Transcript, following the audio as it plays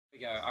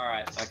go.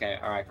 Alright, okay,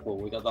 alright, cool.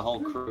 We got the whole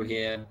crew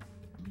here.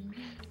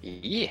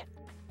 Yeah.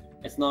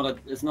 It's not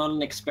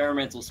an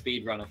experimental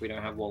speed run if we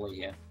don't have Wally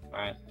here.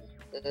 Alright.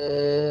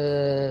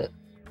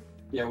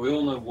 Yeah, we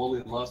all know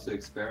Wally loves to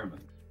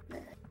experiment.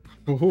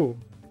 Ooh.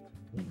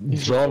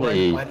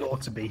 Johnny, I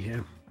ought to be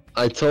here.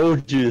 I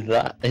told you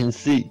that in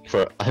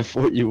secret. I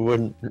thought you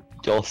wouldn't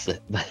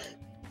gossip.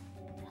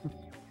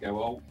 Yeah,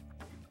 well,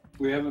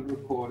 we haven't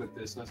recorded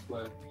this, I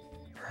swear.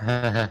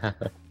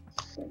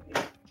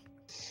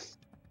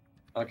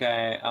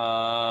 Okay,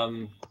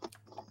 alright,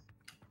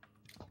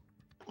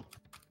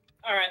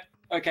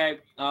 okay,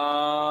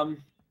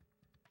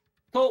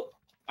 cool.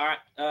 Alright,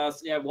 so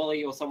yeah,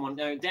 Wally or someone,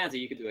 no, Danzy,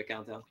 you can do a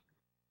countdown.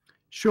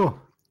 Sure.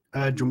 Do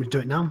you want me to do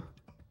it now?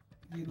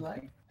 You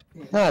like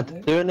it? Nah,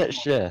 do it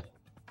next year.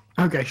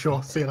 Okay,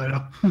 sure. See you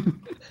later.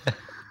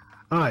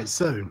 Alright,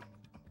 so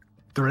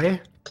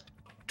 3,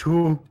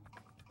 2,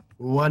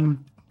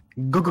 1,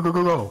 go go go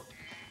go go.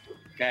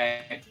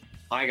 Okay,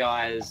 hi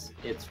guys,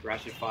 it's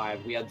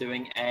Ratchet5. We are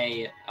doing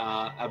a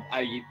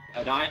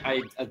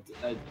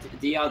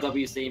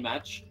DRWC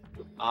match.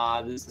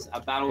 This is a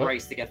battle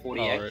race to get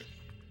 40 eggs.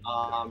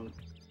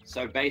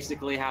 So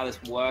basically how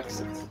this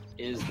works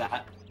is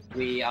that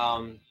we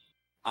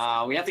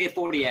have to get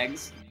 40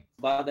 eggs,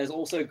 but there's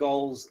also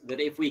goals that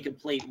if we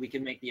complete, we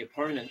can make the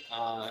opponent,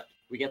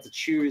 we get to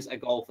choose a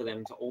goal for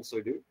them to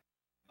also do.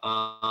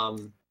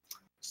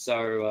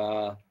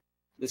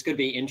 This could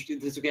be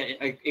interesting.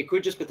 It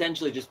could just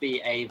potentially just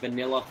be a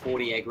vanilla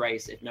 40 egg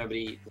race if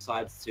nobody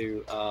decides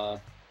to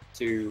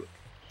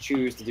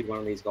choose to do one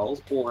of these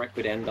goals, or it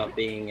could end up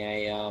being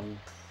a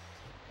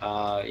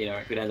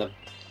it could end up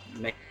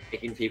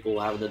making people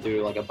having to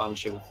do like a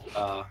bunch of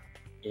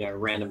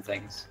random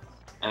things.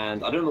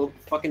 And I don't know,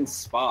 fucking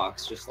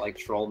Sparks just like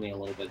trolled me a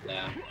little bit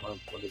there.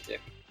 What a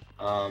dick.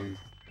 What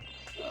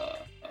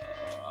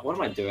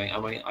am I doing?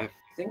 I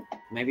think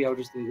maybe I'll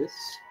just do this.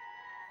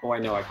 Oh, I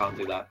know I can't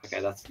do that.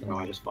 Okay, no,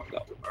 I just fucked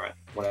up. Alright,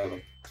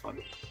 whatever. It's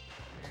fine.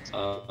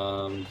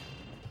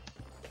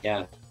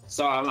 Yeah.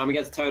 So I'm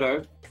against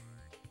Toto.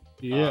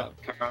 Yeah.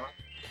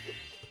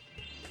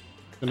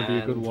 Gonna be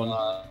a good one.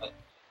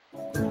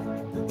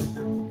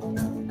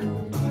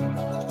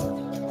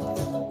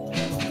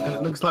 And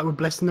it looks like we're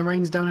blessing the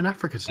rains down in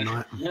Africa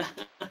tonight.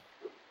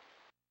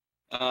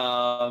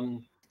 I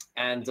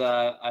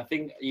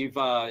think you've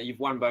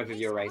won both of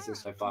your races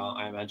so far,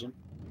 I imagine.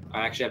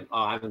 I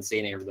haven't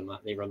seen either of them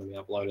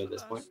uploaded at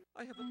this point.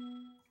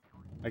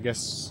 I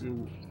guess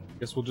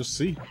we'll just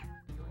see.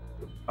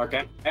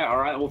 Okay. Yeah. All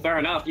right. Well, fair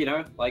enough.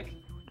 Like,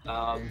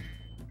 I'll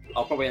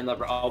probably end up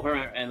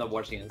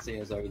watching it and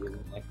seeing as though you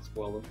didn't like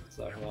spoil them.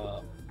 So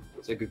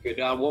good.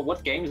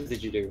 What games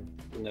did you do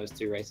in those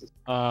two races?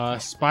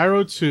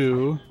 Spyro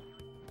 2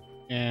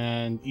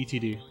 and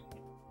ETD.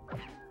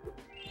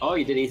 Oh,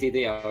 you did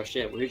ETD. Oh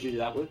shit. Who did you do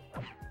that with?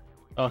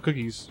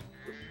 Cookies.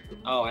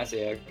 Oh, I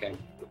see. Okay.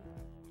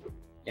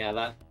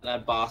 Yeah,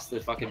 that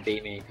bastard fucking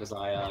beat me because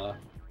I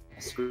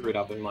screwed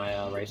up in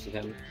my race with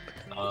him.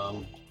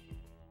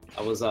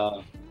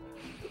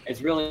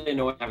 It's really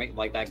annoying having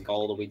like that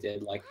goal that we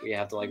did. Like we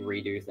have to like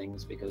redo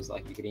things because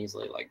like you can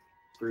easily like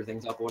screw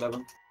things up or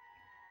whatever.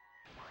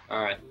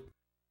 All right.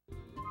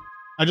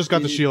 I just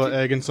got the Sheila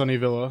egg in Sunny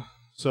Villa,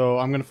 so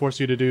I'm gonna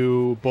force you to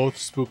do both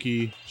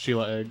spooky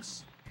Sheila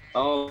eggs.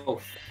 Oh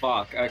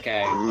fuck.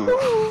 Okay.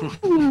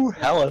 Ooh,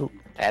 hello.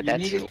 Add that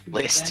to your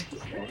list.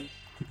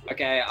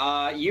 Okay,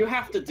 you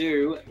have to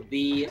do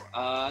the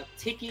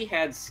Tiki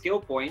Head skill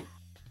point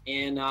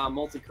in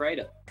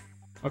multi-creator.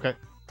 Okay.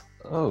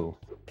 Oh.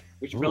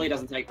 Which really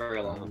doesn't take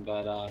very long,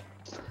 but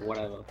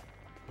whatever.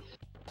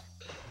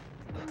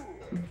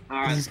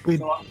 Alright. Is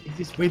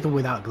this with or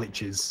without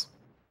glitches?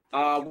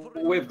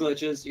 With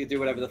glitches, you can do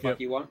whatever the fuck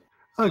you want.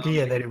 Okay,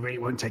 yeah, then it really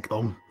won't take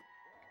long.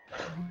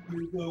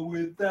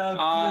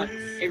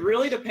 It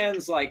really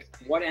depends, like,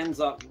 what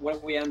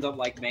we end up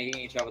like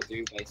making each other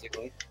do,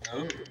 basically.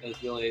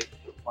 It's really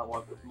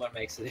what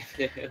makes it.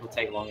 It'll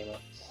take long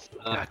enough.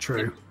 Yeah,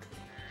 true.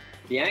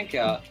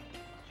 Bianca,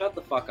 shut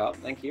the fuck up.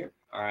 Thank you.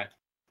 All right.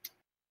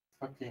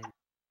 Fucking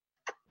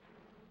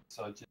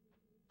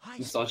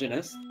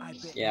misogynist.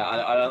 Yeah,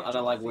 I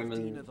don't like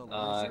women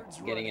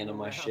getting into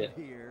my shit.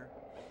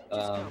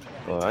 All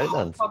right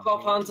then. Fuck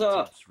off,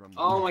 Hunter!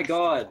 Oh my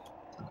god.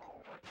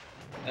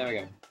 There we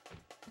go.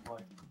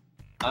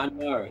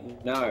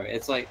 No,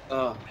 it's like,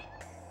 oh.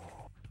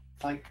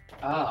 like,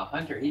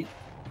 Hunter,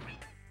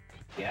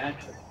 yeah.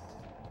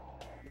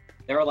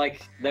 They're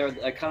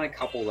a kind of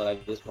couple that I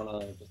just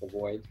want to just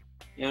avoid.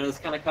 You know, this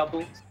kind of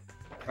couples,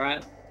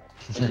 right?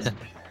 You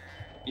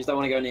just don't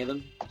want to go near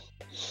them.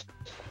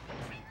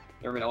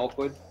 They're a bit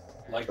awkward.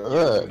 Like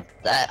that.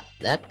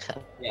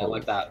 Yeah,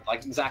 like that.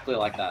 Like exactly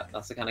like that.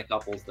 That's the kind of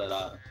couples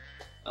that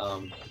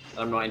I'm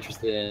not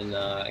interested in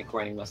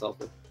acquainting myself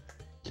with.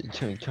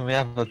 Can we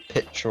have a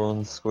picture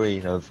on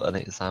screen of an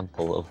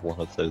example of one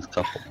of those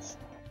couples?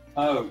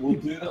 Oh, we'll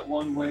do that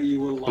one where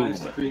you were live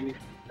streaming.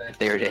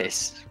 There it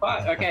is.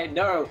 But, okay,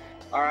 no.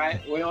 All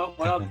right, we're not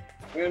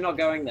We are not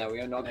going there. We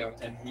are not going.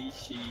 And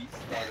she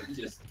started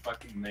just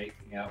fucking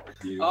making out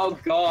with you. Oh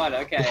God.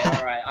 Okay.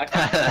 All right.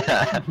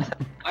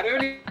 I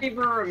don't even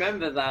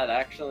remember that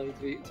actually.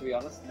 To be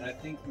honest. And I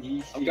think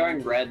I'm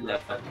going red now.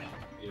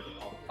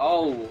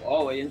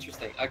 Oh,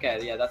 interesting.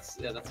 Okay, yeah, that's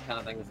the kind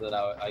of things that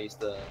I used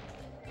to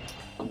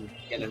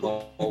get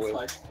involved with.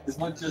 Like, it's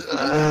not just.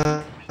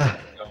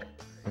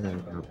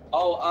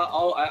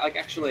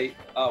 Actually,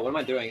 what am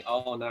I doing?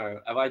 Oh no,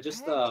 have I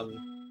just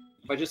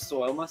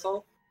soiled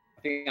myself?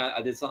 I think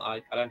I did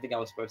something. I don't think I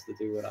was supposed to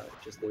do what I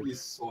just did. You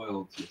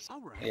soiled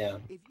yourself. Yeah.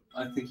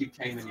 I think you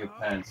came in your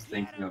pants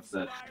thinking of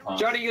that.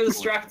 Johnny, you're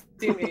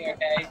distracting me.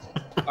 Okay.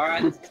 All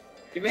right.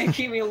 You're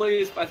making me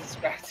lose by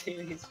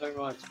distracting me so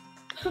much.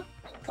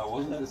 I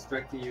wasn't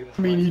distracting you.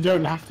 I mean, you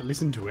don't have to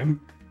listen to him.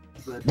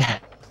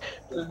 The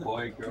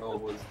boy girl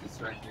was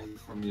distracting you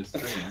from your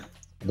stream.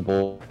 The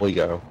boy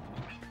girl.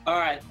 All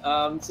right.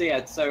 So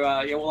yeah. So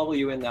yeah, what level are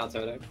you in now,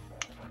 Toto?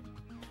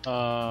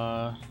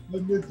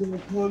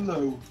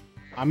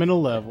 I'm in a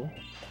level.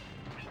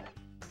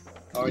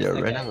 Oh,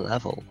 You're in a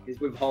level.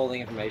 He's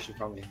withholding information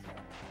from you.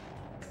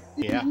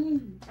 Yeah.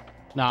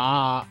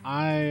 Nah,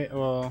 I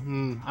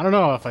don't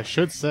know if I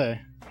should say.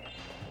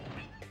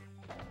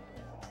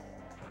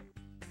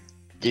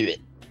 Do it.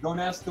 Don't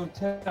ask, don't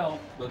tell.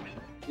 But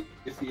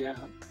if you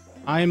ask,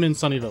 I am in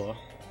Sunny Villa.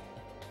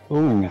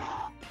 Ooh.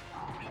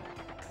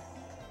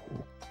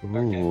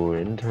 Okay. Ooh,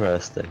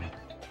 interesting.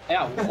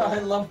 Yeah. I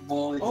love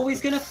bowling. Oh,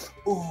 he's gonna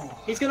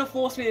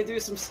force me to do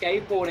some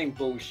skateboarding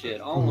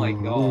bullshit. Oh my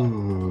god.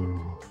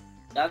 Ooh.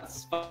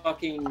 That's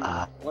fucking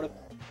what a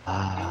pain in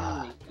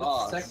the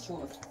ass.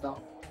 Sexual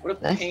assault. What a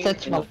That's pain in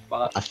sexual the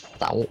butt.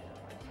 assault.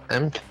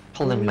 I'm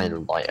calling my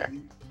lawyer.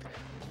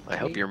 I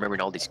hope you're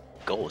remembering all these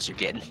goals you're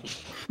getting.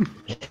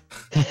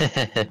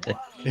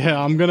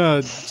 Yeah, I'm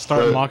gonna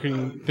start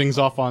marking things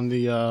off on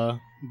the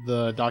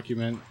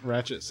document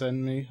Ratchet sent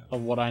me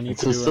of what I need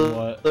to do and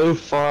what. So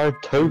far,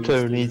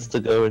 Toto needs to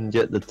go and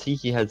get the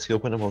Tiki Head Skill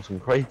Point Molten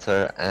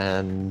Crater,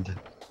 and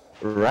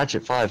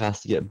Ratchet5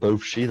 has to get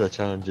both Sheila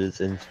challenges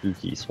in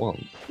Spooky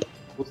Swamp.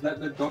 Was that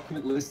the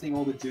document listing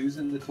all the Jews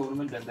in the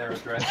tournament and their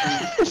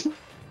addresses?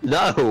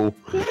 No!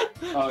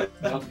 Oh,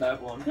 not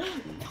that one.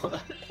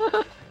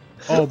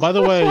 Oh, by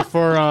the way,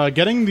 for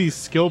getting the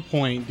skill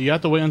point, do you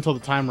have to wait until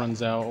the time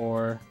runs out,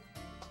 or?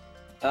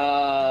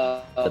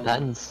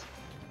 Depends.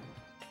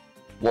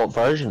 What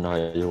version are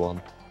you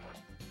on?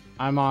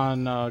 I'm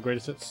on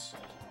Greatest Hits,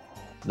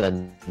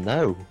 Then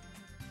no.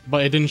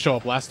 but it didn't show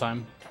up last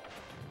time.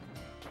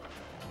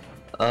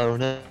 Oh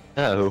no.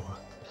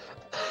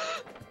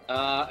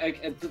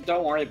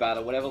 Don't worry about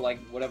it. Whatever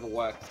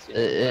works. You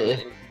know,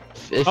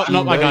 If Oh, you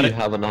no, I got know it. you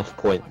have enough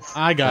points.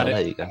 I got it.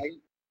 There you go.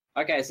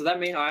 Okay, so that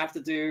means I have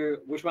to do.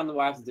 Which one do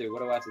I have to do? What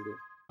do I have to do?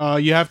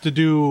 You have to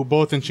do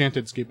both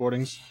enchanted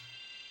skateboardings.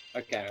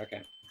 Okay.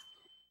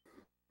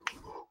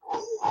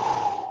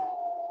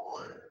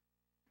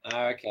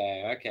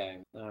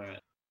 All right.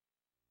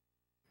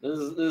 This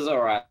is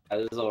all right.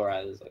 This is all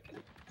right. This is okay.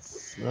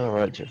 So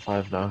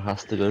Ratchet5 now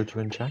has to go to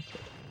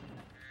Enchanted.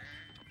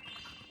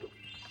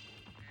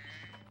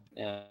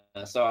 Yeah.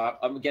 So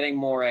I'm getting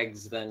more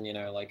eggs than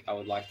like I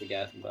would like to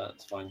get, but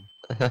it's fine.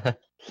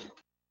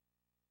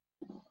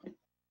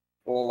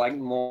 Or like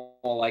more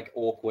like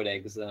awkward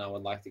eggs than I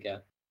would like to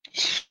get.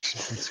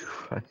 Jesus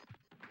Christ.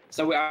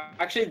 So we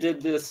actually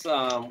did this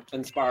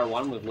in Spyro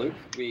 1 with Luke.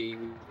 We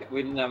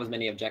didn't have as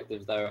many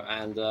objectives though,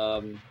 and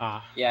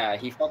yeah,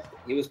 he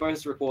was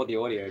supposed to record the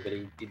audio, but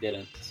he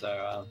didn't.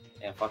 So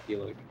yeah, fuck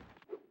you, Luke.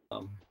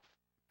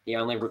 He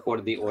only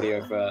recorded the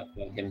audio for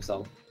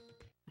himself.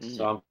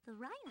 So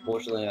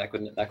unfortunately, that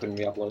couldn't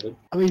be uploaded.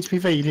 I mean, to be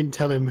fair, you didn't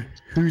tell him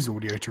whose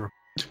audio to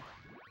record.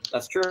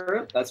 That's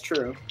true. That's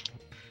true.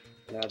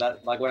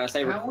 That like when I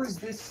say. How is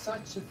this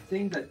such a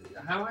thing that?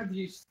 How have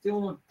you still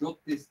not got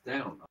this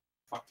down?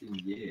 Fucking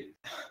years.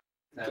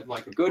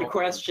 Like a Good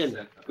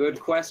question. Good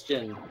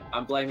question.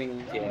 I'm blaming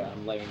Luke. Yeah,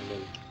 I'm blaming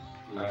Luke.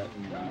 Alright.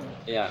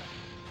 Yeah,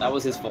 that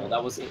was his fault.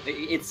 That was.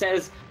 It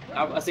says.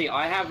 See,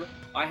 I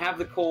have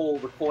the call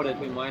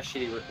recorded in my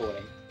shitty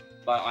recording,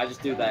 but I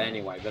just do that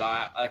anyway.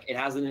 But it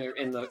has in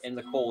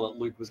the call that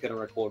Luke was going to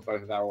record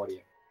both of our audio,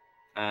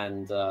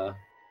 and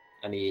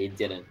he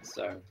didn't.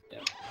 So yeah.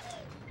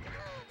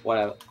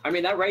 Whatever. I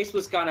mean, that race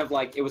was kind of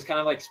like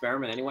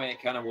experiment anyway. It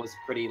kind of was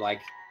pretty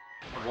like.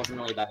 It wasn't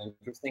really that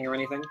interesting or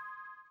anything,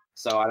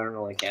 so I don't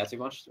really care too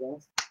much, to be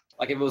honest.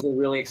 Like, if it was a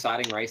really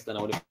exciting race, then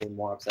I would have been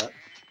more upset.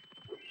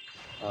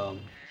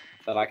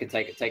 But I could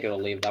take it or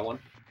leave that one.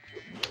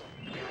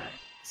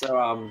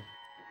 So,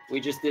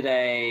 we just did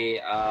a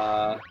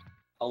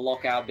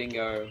lockout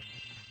bingo.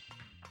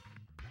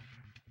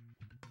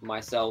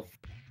 Myself,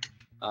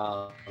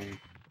 and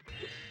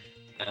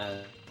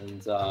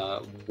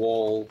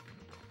Wall,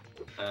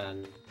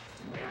 and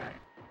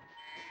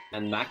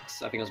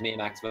Max. I think it was me and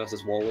Max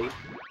versus Wally.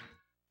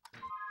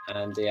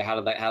 And yeah, how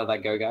did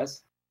that go,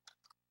 guys?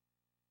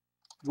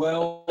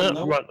 Well,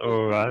 no one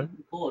alright.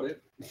 record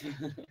it.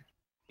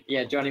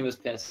 Yeah, Johnny was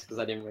pissed because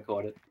I didn't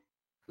record it.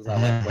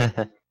 Because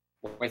I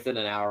wasted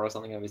an hour or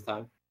something of his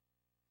time.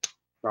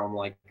 from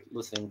like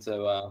listening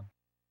to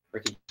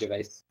Ricky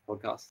Gervais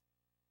podcast.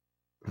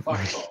 Fuck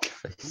off.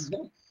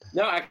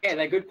 No, okay,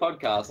 they're good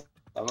podcasts.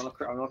 I'm not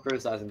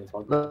criticizing the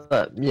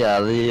podcast. Yeah,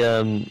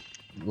 the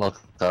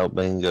lockout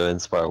bingo in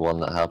Spyro 1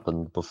 that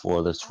happened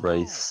before this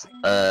race.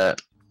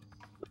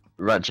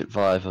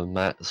 Ratchet5 and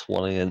Max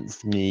won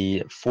against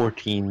me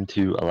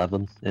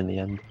 14-11 in the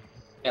end.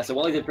 Yeah, so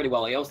Wally did pretty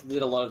well. He also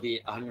did a lot of the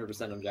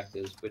 100%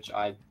 objectives, which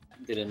I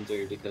didn't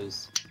do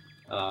because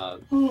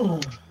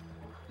those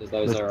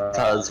are.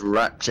 Because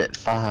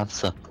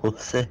Ratchet5's a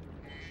pussy.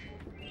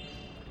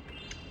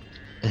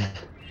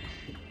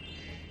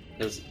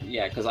 Because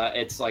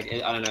it's like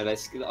I don't know.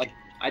 Like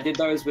I did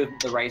those with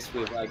the race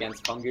with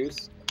against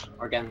Congoose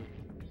or against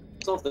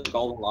sort of the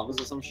Golden Lovers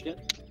or some shit.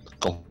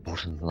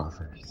 Golden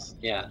Lovers.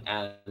 Yeah,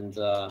 and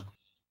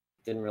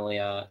didn't really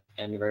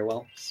end very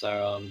well.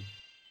 So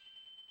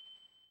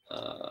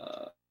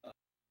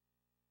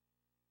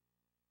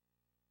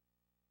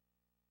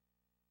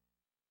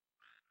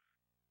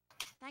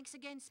Thanks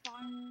again,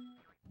 Spyro.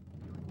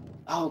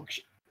 Oh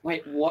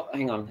wait, what?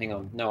 Hang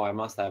on. No, I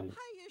must have.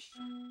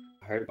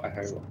 I heard.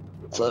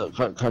 So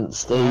current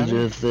stage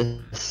of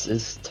this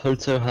is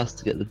Toto has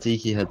to get the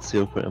Tiki Head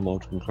Seal Print and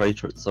Molten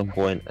Crater at some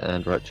point,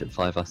 and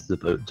Ratchet5 has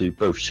to do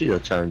both Sheila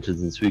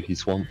challenges in Spooky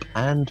Swamp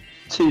and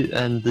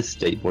the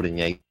skateboarding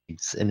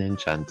eggs in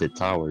Enchanted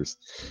Towers.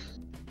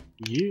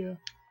 Yeah.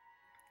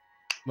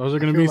 Those are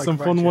gonna be some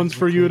fun ones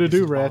for you to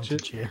do,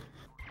 Ratchet.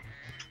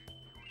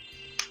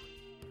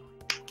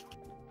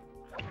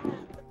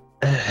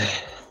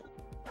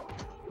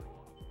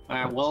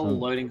 Alright, well,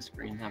 loading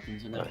screen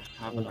happens and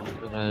I'm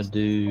gonna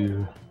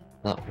do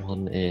that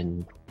one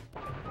in.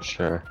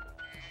 Sure.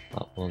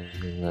 That one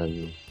and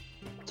then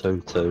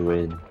Toto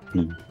in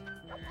blue.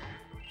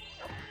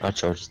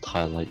 Actually, I'll just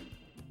highlight.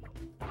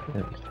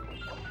 There we go.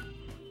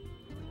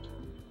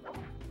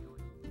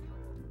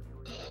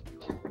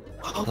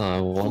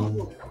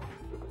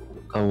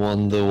 I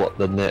wonder what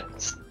the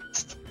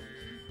next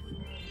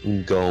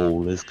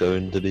goal is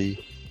going to be.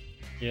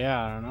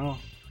 Yeah, I don't know.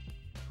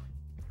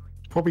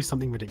 Probably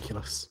something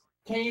ridiculous.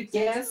 Can you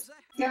guess,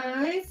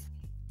 guys?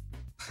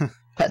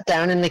 Put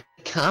down in the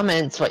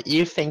comments what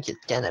you think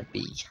it's gonna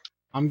be.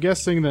 I'm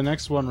guessing the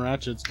next one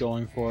Ratchet's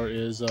going for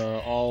is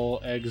all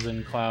eggs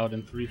in Cloud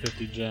and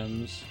 350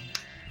 gems.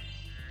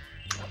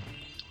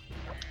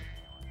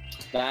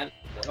 That.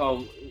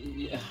 Oh,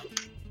 yeah.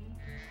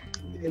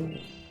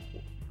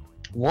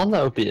 One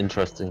that would be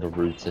interesting to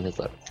root in is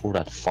that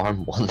Crawdad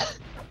Farm one.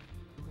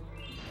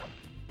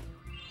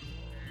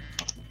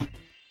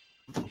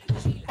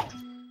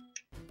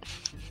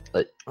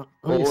 Like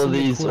all of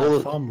these,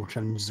 farm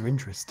challenges are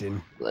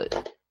interesting. Like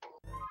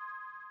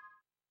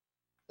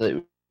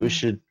we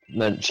should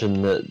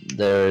mention that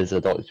there is a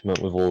document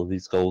with all of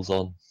these goals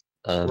on.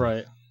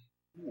 Right.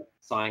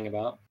 Sighing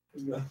about.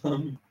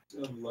 I'm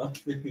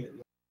laughing at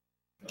that.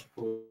 I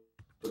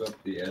put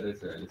up the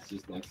editor and it's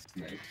just like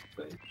Snake's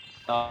face.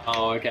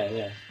 Oh,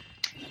 okay,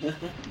 yeah.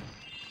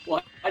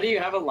 Why do you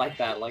have it like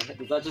that? Like,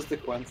 is that just a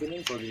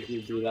coincidence, or did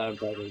you do that on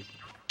purpose?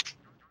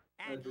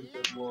 I think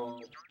that more.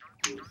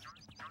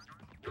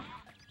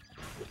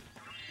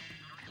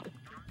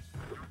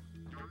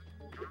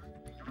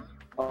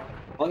 How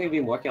long have you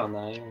been working on that?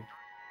 Anyway?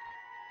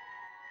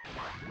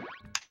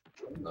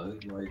 I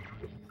don't know, like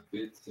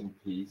bits and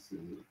pieces.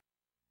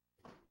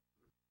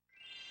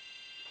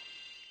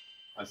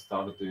 I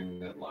started doing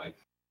that like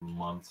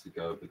months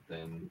ago, but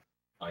then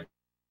I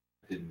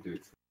didn't do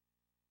it.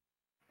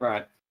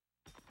 Right.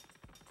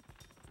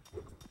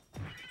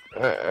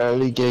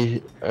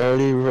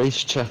 Early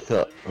race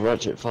checkup.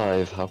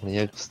 Ratchet5, how many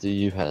eggs do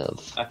you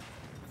have? I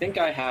think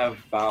I have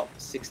about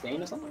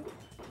 16 or something.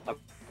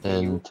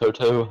 And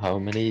Toto, how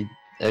many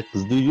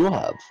eggs do you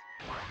have?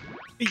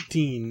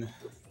 18.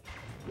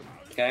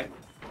 Okay.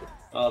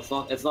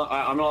 It's not.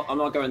 I'm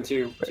not going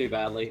too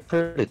badly.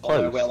 Pretty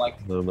close. We're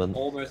like moment.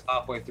 almost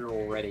halfway through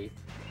already.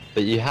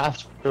 But you have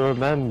to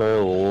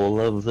remember all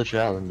of the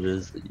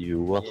challenges that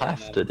you will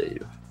have to do.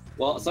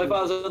 Well, so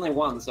far there's only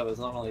one, so it's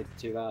not really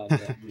too bad.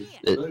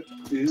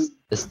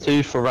 It's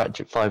 2 for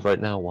Ratchet5 right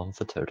now, 1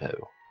 for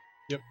Toto.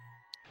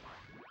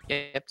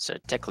 Yep, so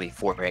technically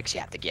 4 eggs you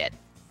have to get.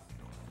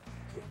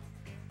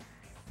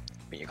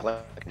 I mean, you're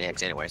collecting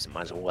eggs anyway, so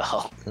might as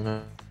well.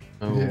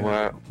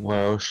 Where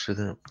else should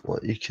it,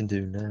 what you can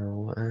do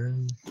now?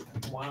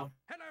 Wow.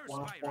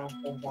 Hello,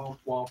 Spyro.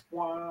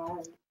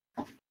 Wow.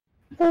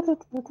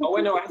 Oh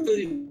wait, no, I have to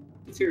do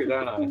 2,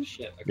 don't I?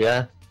 Shit. Okay.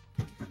 Yeah.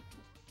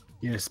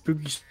 Yeah,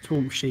 Spooky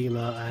Swamp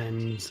Sheila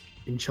and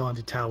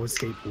Enchanted Tower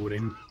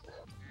skateboarding.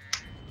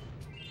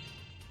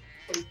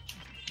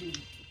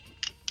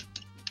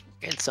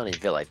 And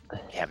Sunnyville, I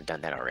haven't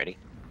done that already.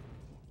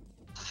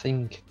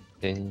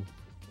 Thinking.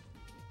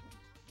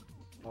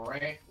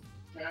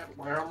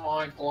 Where are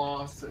my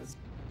glasses?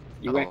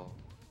 You wear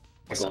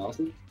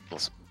glasses?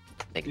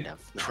 Thinking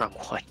of the wrong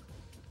one.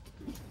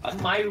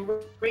 My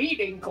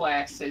reading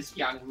glasses,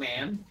 young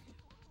man.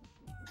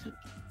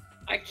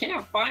 I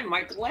can't find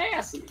my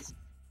glasses.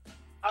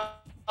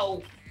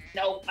 Oh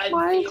no,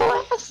 My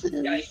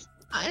glasses.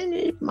 I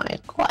need my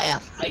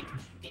glass. I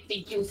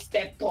think you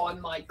stepped on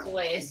my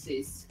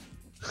glasses.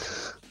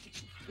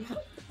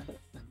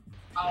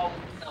 Oh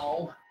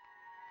no.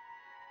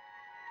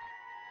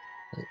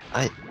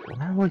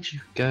 Where would you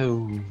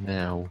go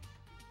now?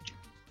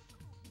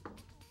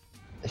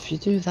 If you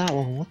do that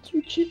one, what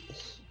would you?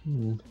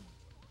 Mm-hmm.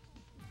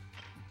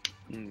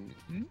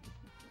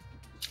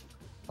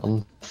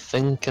 I'm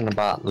thinking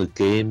about the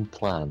game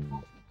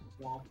plan.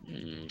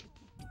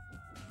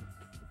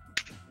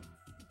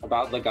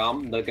 About the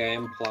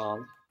game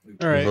plan.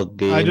 Alright,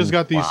 I just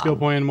got the skill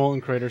point in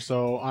Molten Crater,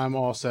 so I'm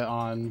all set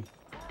on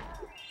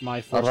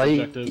my first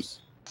objectives.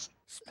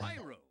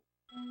 Spyro.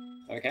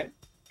 Okay.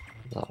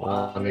 That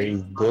one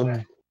is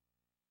done.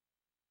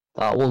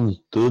 That one's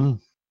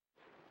done.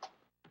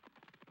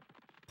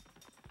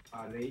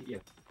 Ali, you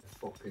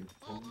fucking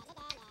cunt.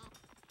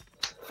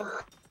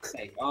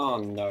 Sake. Oh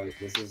no,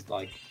 this is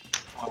like.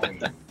 Oh,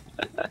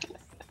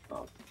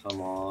 oh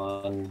come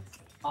on.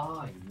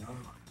 I know.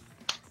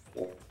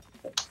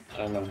 I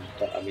don't know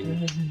what I've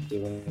been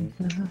doing.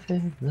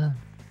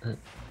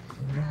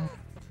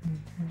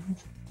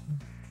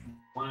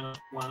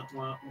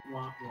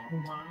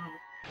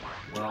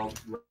 Well,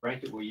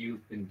 Ratchet, what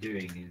you've been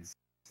doing is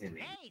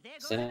sinning. Hey, there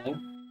goes Sing?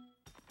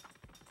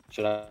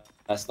 Should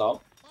I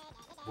stop?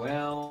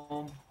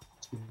 Well,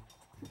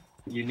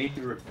 you need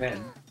to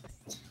repent.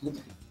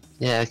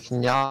 Yeah,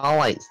 can y'all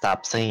like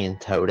stop singing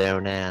Toto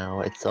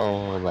now? It's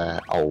all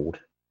old.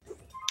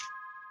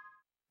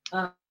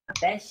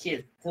 That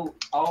shit's too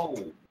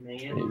old,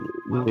 man.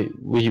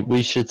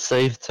 We should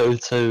save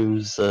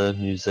Toto's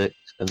music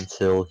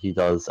until he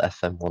does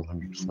FM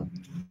 100%.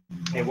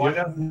 Hey, why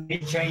doesn't he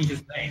change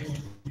his name?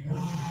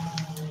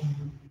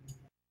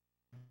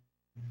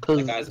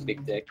 That guy's a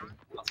big dick.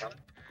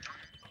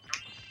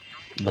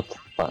 The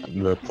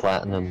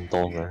platinum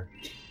dollar.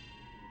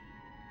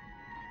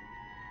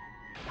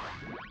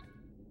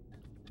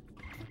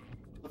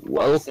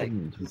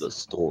 Welcome to the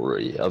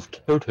story of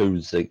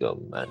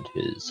Totozigemm and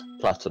his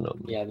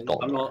platinum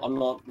dollar. I'm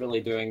not really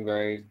doing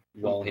very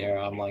well here.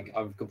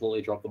 I've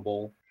completely dropped the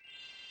ball.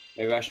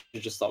 Maybe I should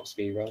just stop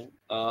speedrunning.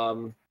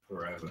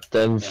 Forever.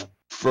 Then Yeah.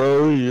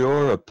 throw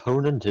your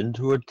opponent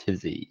into a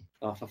tizzy.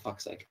 Oh, for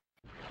fuck's sake.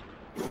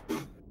 This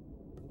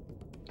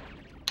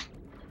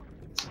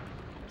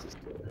is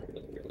really,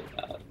 really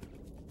bad.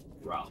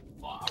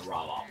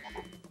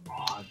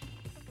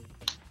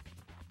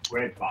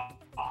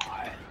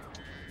 Goodbye.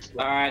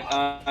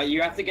 Alright,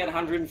 you have to get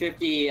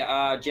 150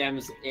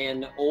 gems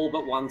in all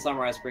but one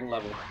Samurai Spring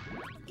level.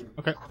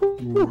 Okay.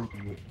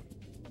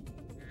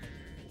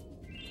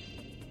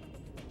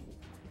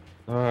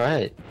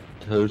 Alright,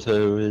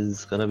 Toto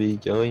is gonna be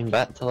going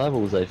back to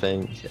levels, I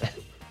think.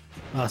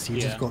 Ah, so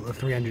you just got the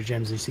 300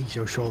 gems in Seek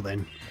Shore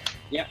then.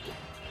 Yep.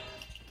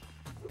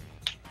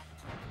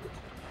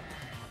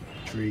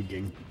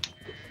 Intriguing.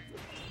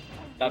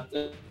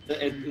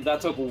 That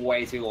took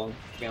way too long,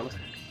 to be honest.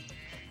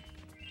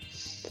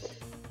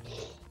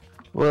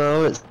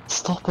 Well, it's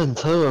stopping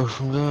Toto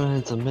from going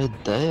into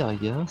midday, I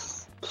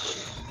guess.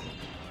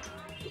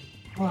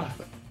 Well,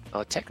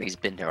 technically he's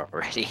been there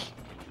already.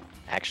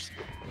 Actually,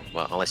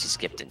 well, unless he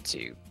skipped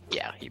into...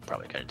 Yeah, he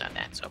probably could have done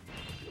that, so...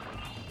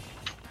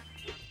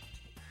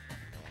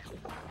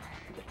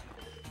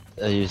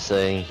 Are you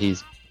saying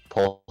he's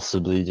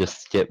possibly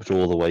just skipped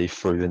all the way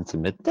through into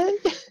midday?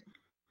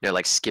 No,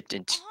 like skipped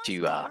into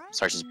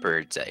Sergeant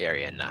Bird's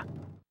area in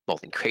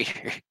Molten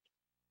Crater.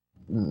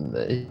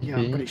 Maybe. Yeah,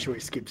 I'm pretty sure he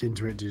skipped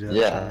into it to do that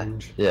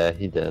challenge. Yeah,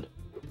 he did.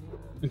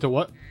 Into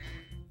what?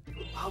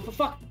 Oh, for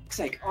fuck's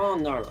sake. Oh,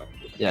 no.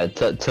 Yeah,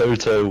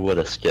 Toto would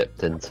have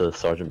skipped into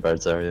Sergeant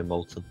Bird's area,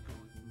 Molten.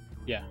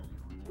 Yeah.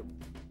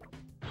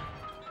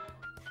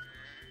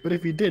 But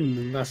if he didn't,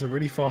 then that's a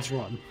really fast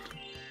run.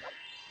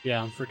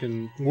 Yeah, I'm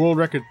freaking world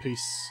record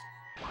piece.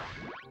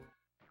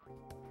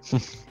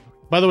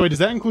 By the way, does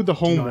that include the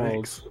home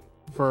world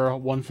for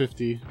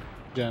 150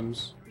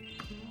 gems?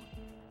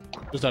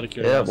 Just out of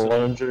Yeah,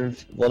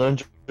 curiosity.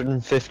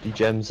 150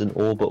 gems in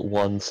all but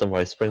one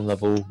Samurai Spring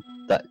level.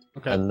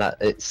 And that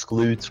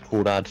excludes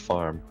Crawdad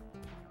Farm.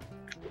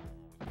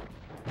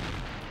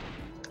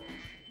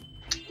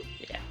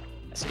 Yeah,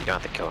 so you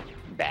don't have to go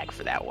back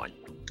for that one.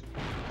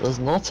 Does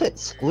not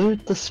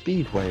exclude the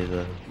Speedway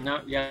though.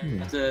 No, yeah,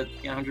 that's a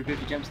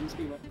 150 gems in the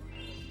speedway.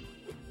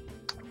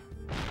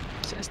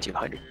 It says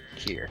 200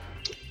 here.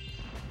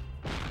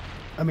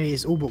 I mean,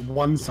 it's all but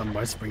one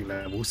Sunrise Spring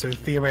level, so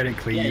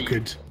theoretically Yeah, you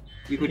could...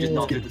 You could just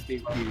not do the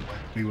speedway.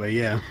 Speedway,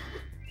 yeah.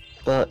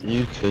 But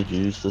you could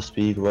use the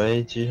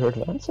Speedway to your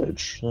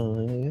advantage. So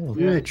there you go.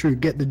 Yeah, true.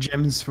 Get the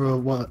gems for,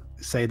 what,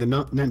 say, the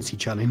Nancy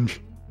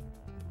challenge.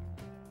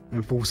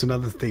 And force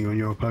another thing on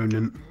your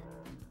opponent.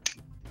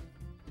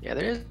 Yeah,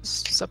 there is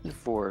something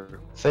for...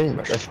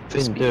 I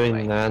think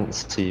doing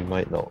Nancy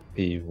might not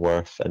be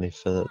worth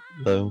anything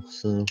though,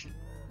 so...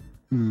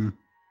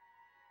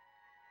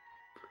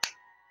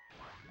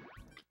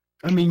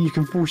 I mean, you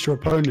can force your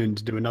opponent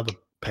to do another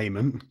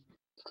payment.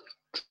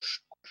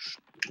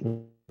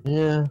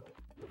 Yeah.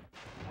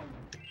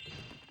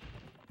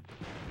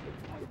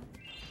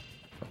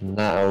 I'm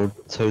now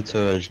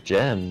Toto has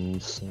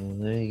gems, so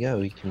there you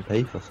go, he can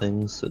pay for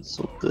things, so it's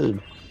all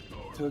good.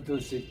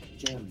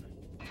 Totozigemm.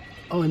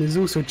 Oh, and there's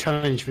also a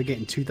challenge for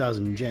getting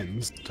 2,000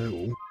 gems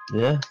total.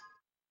 Yeah,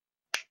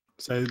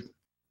 So,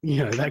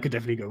 you know, that could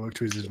definitely go work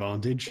to his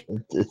advantage.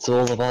 it's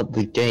all about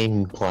the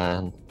game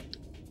plan.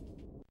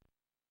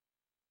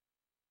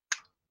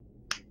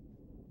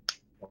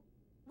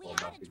 We All had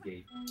about the it.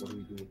 game. What do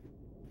we do?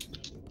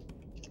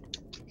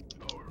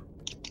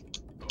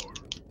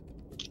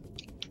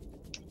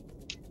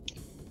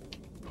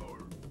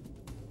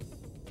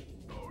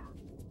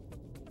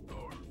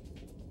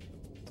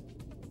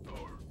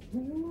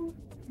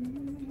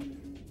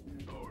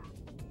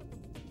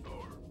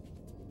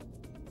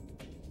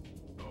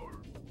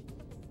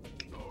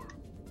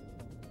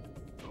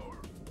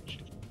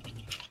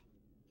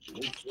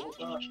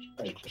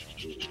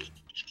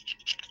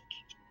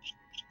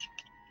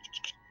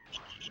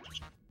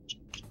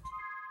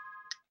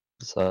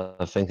 So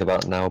I think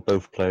about now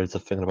both players are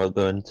thinking about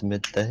going to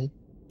midday.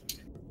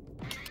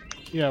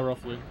 Yeah,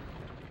 roughly.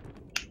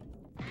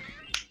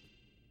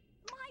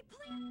 My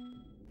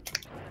plan.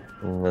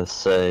 Let's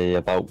say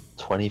about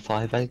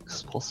 25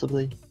 eggs,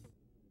 possibly.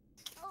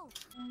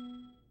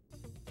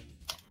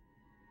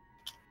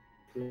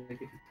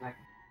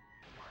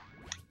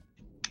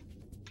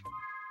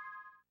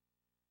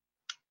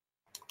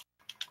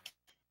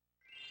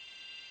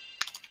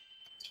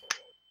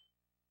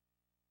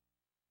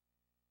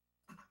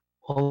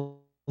 Oh,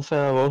 One thing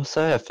I will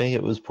say, I think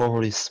it was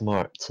probably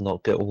smart to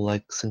not get all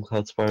eggs in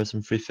Cloud Spires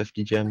and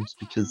 350 gems,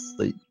 because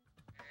like,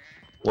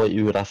 what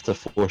you would have to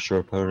force your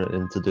opponent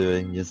into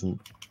doing isn't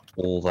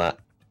all that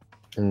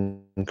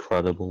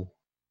incredible.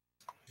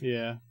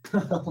 Yeah.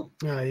 Oh,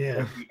 yeah. You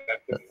have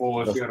to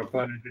force your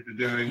opponent into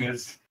doing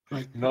is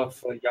not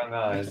for young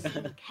eyes.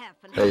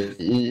 carefully.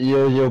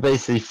 You're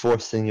basically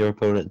forcing your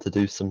opponent to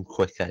do some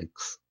quick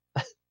eggs.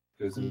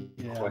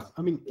 Yeah,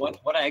 I mean,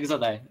 What eggs are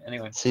they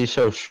anyway?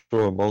 Seashell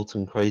Shore,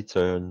 Molten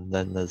Crater, and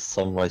then there's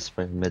Sunrise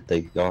Spring,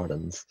 Midday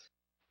Gardens.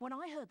 When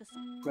I heard the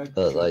song,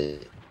 But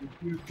like,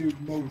 YouTube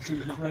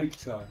Molten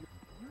Crater.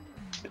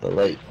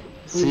 Molten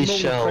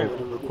Seashell. Crate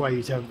will require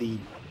you to have the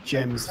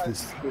gems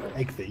for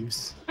egg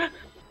thieves.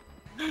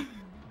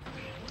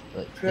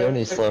 Like, the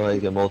only slow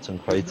egg in Molten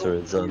Crater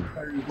is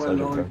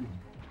Soda.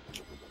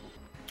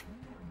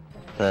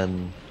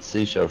 Then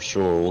Seashell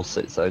Shore, all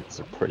 6 eggs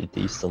are pretty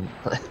decent.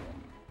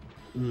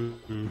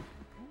 Mm-hmm.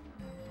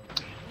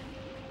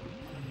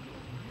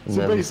 And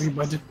So then- basically,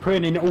 by just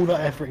putting in all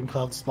that effort in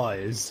Cloud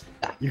Spires,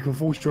 you can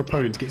force your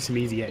opponent to get some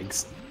easy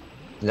eggs.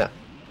 Yeah.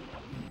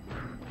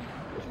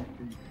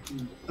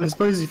 I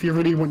suppose if you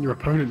really want your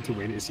opponent to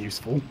win, it's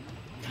useful.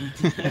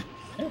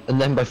 And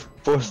then by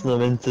forcing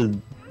them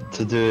into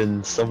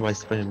doing Sunrise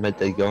Spring and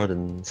Midday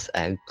Gardens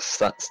eggs,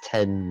 that's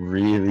 10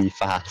 really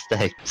fast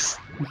eggs.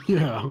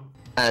 Yeah,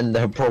 And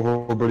they're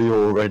probably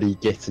already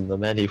getting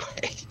them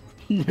anyway.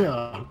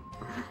 yeah.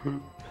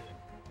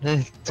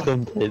 It's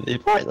completely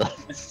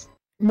pointless.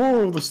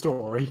 Moral of the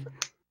story,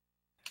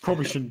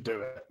 probably shouldn't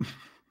do it.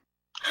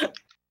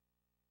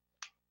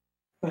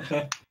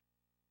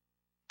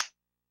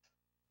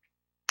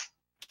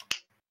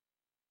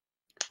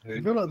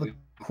 I feel like the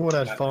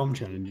Quad farm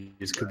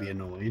challenges could be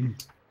annoying.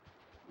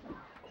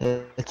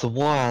 It's a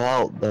while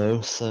out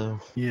though, so...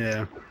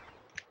 Yeah.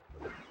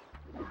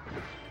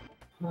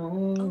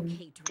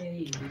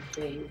 okay,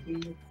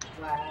 Drake.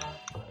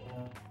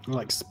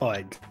 Like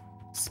Spike.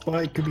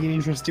 Spike could be an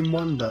interesting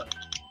one, but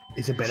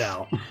it's a bit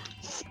out.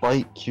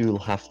 Spike you'll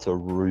have to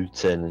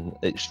root in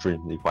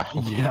extremely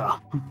well. Yeah.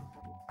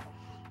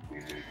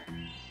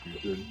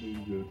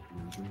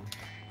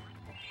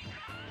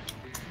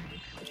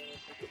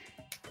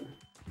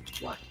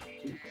 One,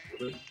 two,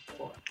 three,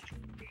 four.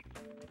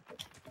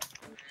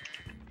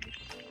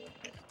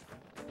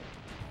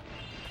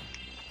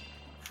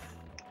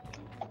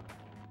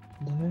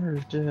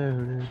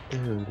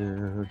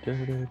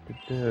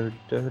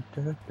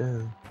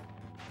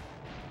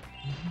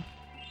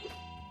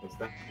 What's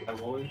that?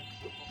 That one?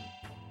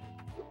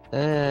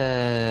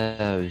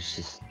 I was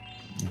just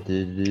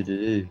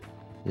you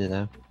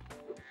know.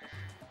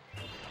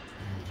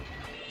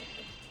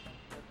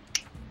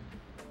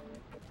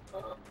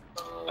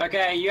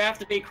 Okay, you have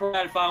to be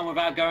Crawdad Farm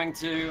without going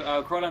to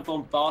Crawdad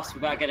Farm boss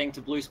without getting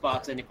to Blue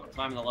Sparks any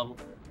time in the level.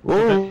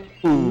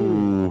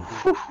 Ooh.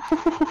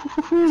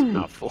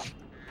 Mouthful.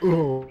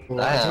 Oh, I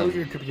Damn. told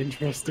you it could be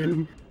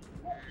interesting.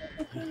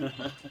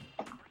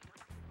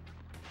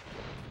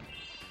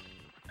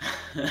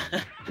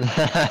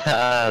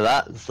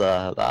 that's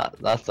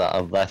out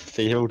of left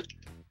field.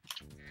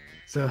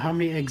 So how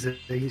many eggs are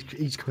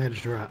each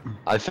competitor at?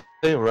 I think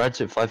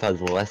Ratchet5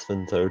 has less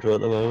than Toto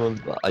at the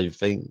moment, but I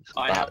think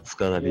I have that's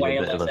gonna be a way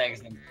bit of less a...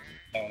 eggs than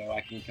Toto,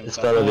 I can confirm. It's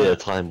gonna be a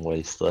time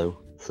waste though.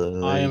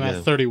 So I there am you at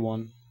go.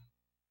 31.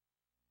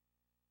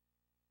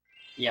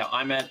 Yeah,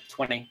 I'm at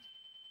 20.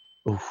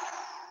 Oof,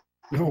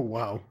 Oh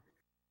wow.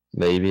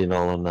 maybe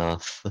not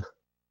enough.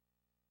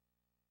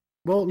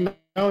 Well,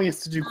 now he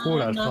has to do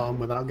Quad farm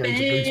without going to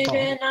Blue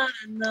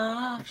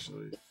Star.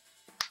 Actually,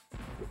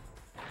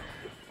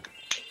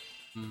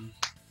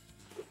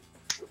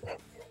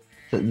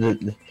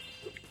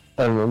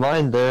 A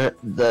reminder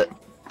that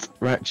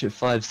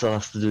Ratchet5 still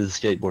has to do the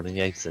skateboarding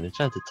eggs in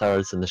Enchanted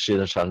Towers and the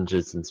Sheila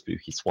challenges in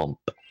Spooky Swamp.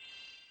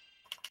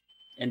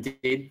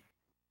 Indeed.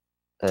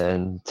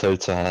 And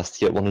Toto has to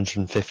get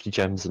 150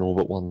 gems in all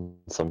but one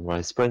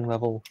Sunrise Spring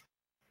level.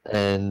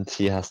 And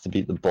he has to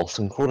beat the boss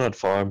in Crawdad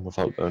Farm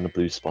without going to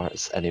Blue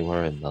Sparks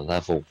anywhere in the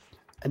level.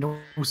 And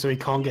also, he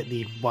can't get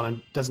the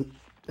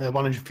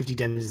 150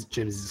 gems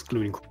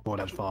excluding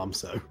Crawdad Farm,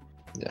 so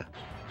Yeah.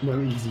 no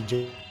easy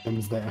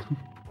gems there.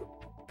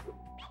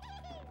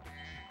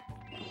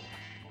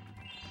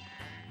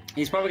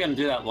 He's probably going to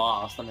do that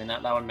last. I mean,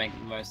 that would make the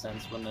most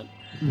sense, wouldn't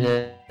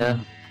it? Yeah.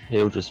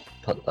 He'll just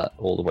put that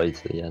all the way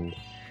to the end.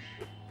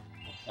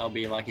 That'll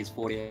be like his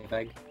 40th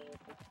egg.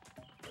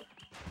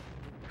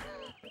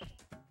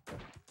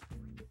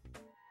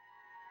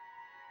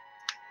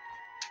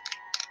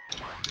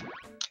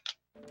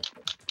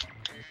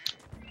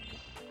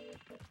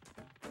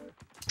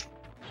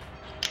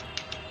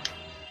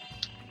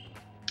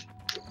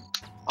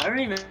 I don't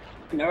even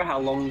know how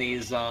long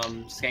these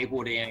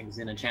skateboarding eggs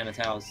in Enchanted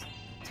Towers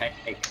take,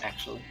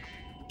 actually.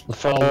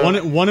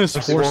 One is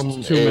First forced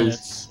one 2 is-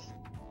 minutes.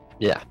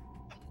 Yeah.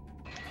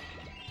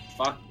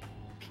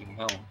 Fucking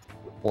hell.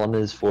 One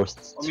is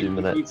forced I mean, 2 you-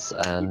 minutes,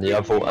 and you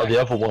the give me, like-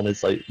 other one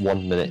is like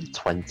 1 minute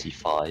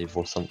 25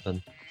 or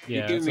something. You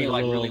Yeah, give it's me a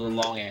like little really over.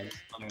 long eggs.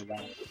 I know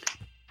that.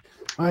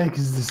 I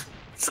because the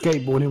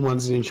skateboarding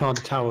ones in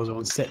Enchanted Towers are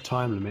on set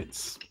time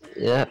limits.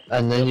 Yeah,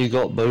 and then you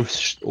got both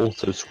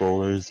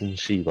auto-scrollers and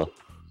Sheila.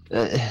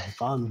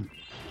 Fun.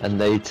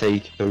 And they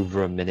take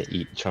over a minute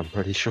each, I'm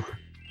pretty sure.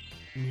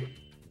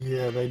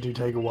 Yeah, they do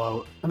take a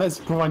while. And that's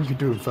provided you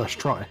can do it first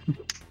try.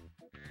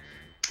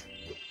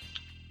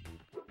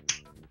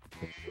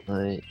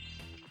 I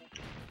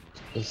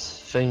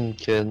was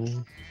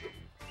thinking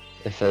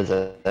if there's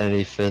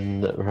anything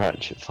that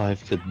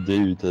Ratchet5 could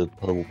do to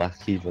pull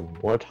back even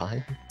more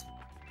time.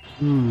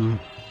 Hmm.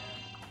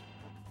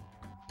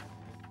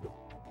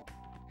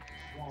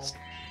 It's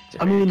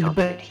I very mean, the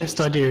complicated.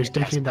 best idea is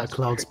definitely that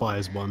Cloud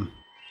Spires one.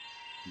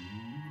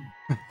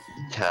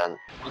 Can't.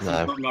 There's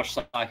No. not much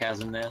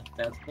sarcasm there.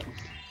 That's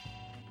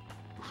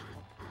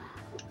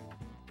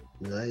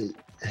No.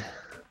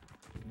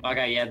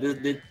 okay, yeah,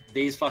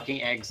 these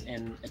fucking eggs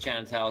in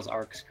Enchanted Towers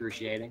are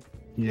excruciating.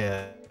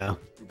 Yeah.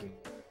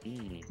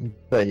 Mm.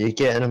 But you're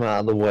getting them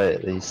out of the way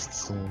at least,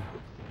 so...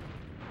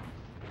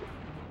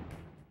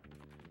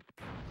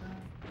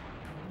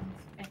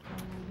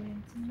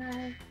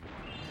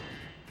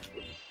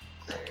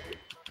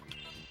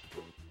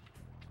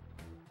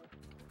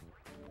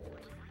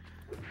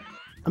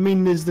 I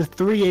mean, there's the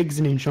 3 eggs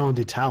in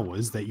Enchanted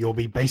Towers that you'll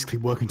be basically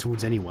working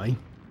towards anyway.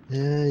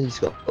 Yeah, he's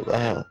got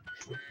that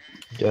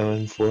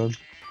going for him.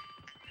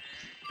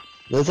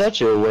 There's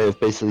actually a way of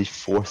basically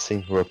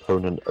forcing your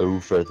opponent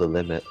over the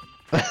limit.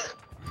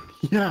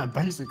 Yeah,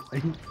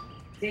 basically.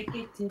 I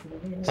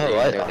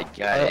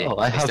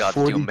have still have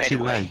to do 'em 42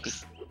 anyway.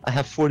 eggs. I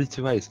have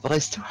 42 eggs, but I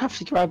still have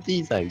to grab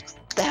these eggs.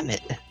 Damn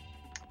it!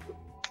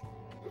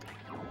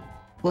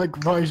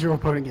 Like, right as your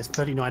opponent gets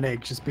 39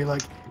 eggs, just be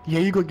like, yeah,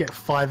 you gotta get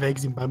 5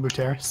 eggs in Bamboo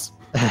Terrace.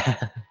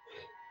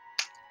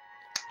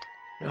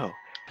 No,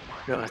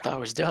 I thought I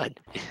was done.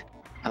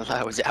 I thought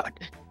I was out.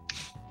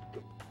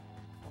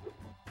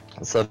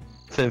 So, I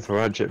think for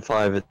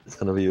Ratchet5, it's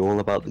going to be all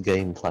about the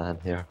game plan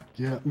here.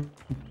 Yeah.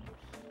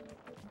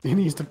 He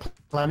needs to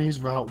plan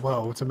his route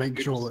well to make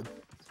sure that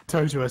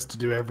Toto has to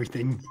do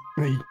everything.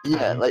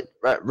 Yeah, like,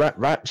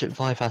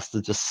 Ratchet5 has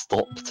to just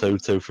stop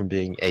Toto from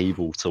being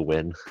able to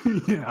win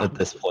Yeah. at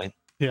this point.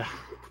 Yeah.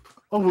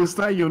 Oh, was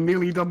that you're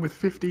nearly done with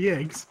 50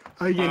 eggs?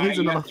 Oh yeah, here's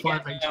you another have to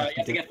 5 get, eggs. you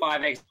have to get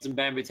 5 eggs in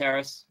Bamboo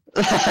Terrace.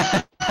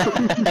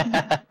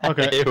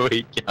 Okay. Here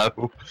we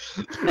go.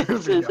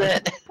 This is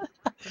it.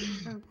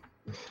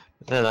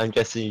 And I'm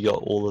guessing you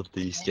got all of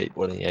the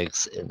skateboarding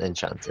eggs in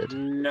Enchanted.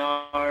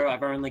 No,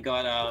 I've only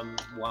got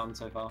 1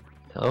 so far.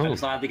 I Oh,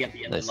 decided to get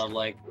the end nice.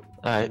 level egg in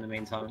alright. the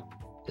meantime.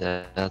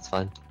 Yeah, that's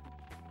fine.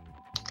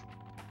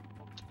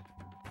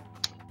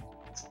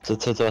 So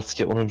Toto has to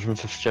get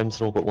 150 gems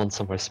in all but one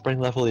Sunrise Spring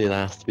level. He then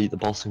has to beat the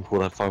boss in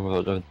Crawdad Farm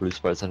without going to Blue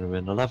Sparks anywhere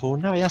in the level.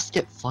 Now he has to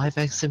get 5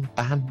 eggs in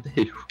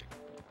Bamboo.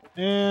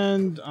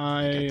 And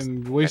I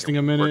am wasting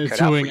a work minute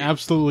cut out for doing you.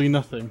 absolutely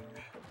nothing.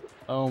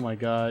 Oh my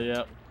god,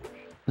 yep.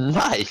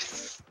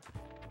 Nice!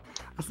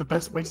 That's the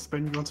best way to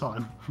spend your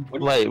time.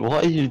 Wait,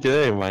 what are you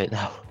doing right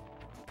now?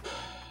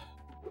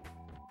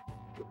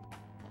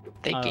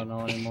 I don't Thinking.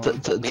 know anymore.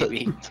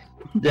 Maybe.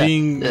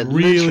 Being yeah,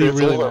 really, literally, it's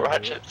really all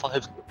mad. at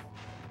Ratchet5.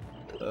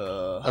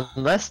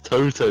 Unless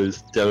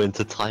Toto's going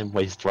to time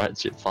waste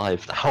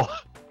Ratchet5 now.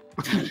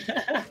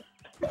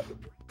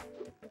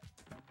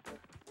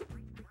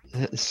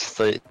 It's just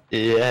like,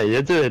 yeah,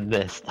 you're doing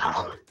this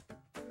now.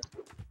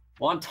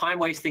 Well, I'm time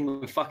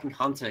wasting with fucking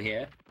Hunter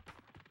here.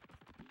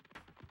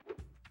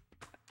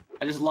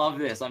 I just love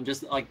this. I'm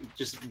just like,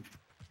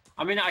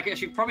 I mean, I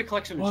should probably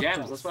collect some What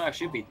gems. the That's what I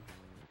should be.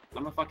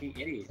 I'm a fucking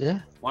idiot. Yeah.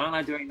 Why aren't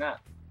I doing that?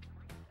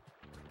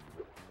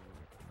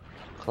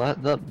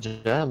 collect up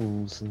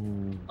gems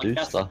and Like, do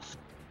that's- stuff.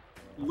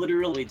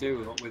 Literally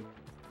do with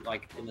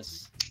like in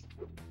this.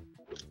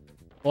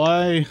 Well,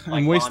 I'm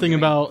Like wasting laundry.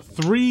 about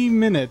 3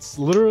 minutes,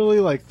 literally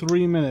like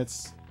 3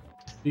 minutes,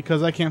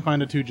 because I can't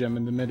find a 2-gem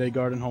in the Midday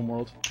Garden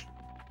homeworld.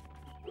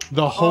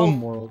 The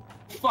homeworld.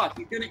 Fuck,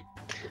 you're gonna.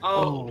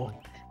 Oh.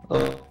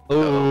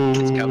 Oh,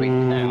 it's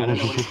coming. Yeah, I don't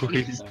know what he's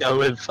doing, he's so.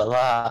 going for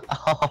that.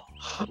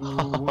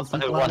 what's he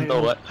I wonder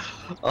planning? what.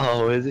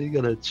 Oh, is he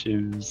gonna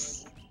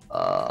choose?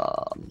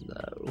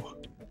 No.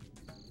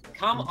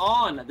 Come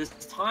on, this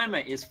timer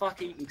is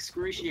fucking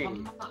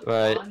excruciating.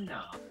 Right.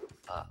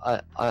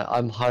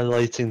 I'm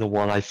highlighting the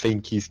one I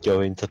think he's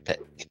going to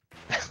pick.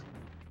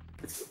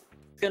 It's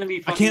gonna be.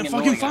 I Fucking can't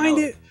fucking annoying, I find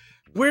know. it!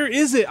 Where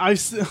is it? I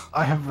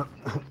have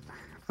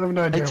no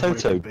idea what it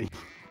Toto. could be.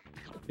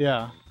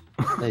 Yeah.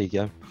 There you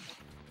go.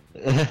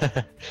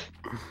 It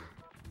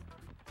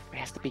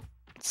has to be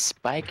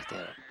Spike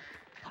though.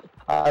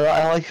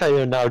 I like how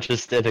you're now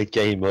just in a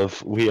game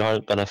of we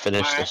aren't gonna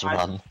finish Alright, this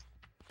run.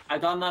 I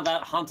don't know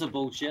that hunter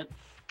bullshit.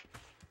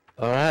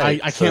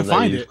 Alright. I so can't now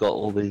find you've it. got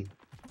all the.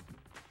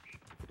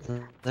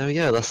 There we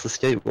go. That's the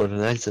skateboard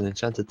and Eggs and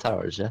Enchanted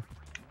Towers, yeah.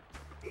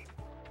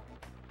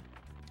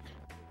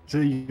 So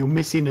you're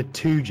missing a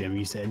 2-gem,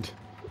 you said.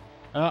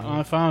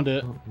 I found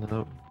it.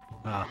 No.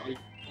 Ah. Okay,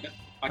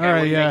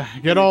 Alright, what yeah.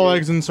 you Get gonna all do?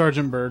 eggs in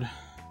Sergeant Bird.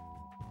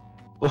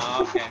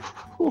 Okay.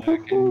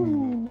 Okay.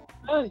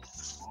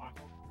 Nice.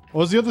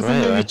 What was the other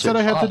thing that you said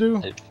I had to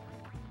do?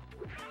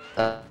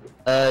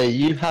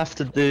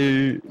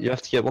 You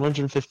have to get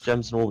 150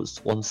 gems in all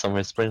that's one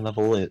Summer Spring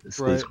level. It's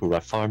Right. Cool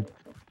Red Farm.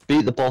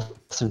 Beat the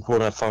boss in Cool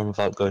Red Farm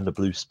without going to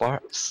Blue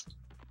Sparks.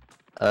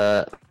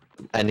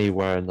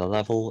 Anywhere in the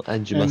level,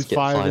 and you And must get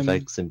 5 5 in-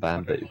 eggs in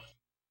bamboo. Okay.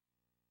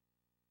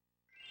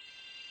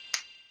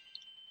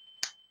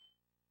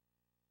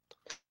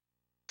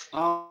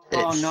 Oh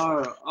It's-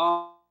 no.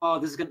 Oh,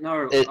 this is good.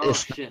 No. It- Oh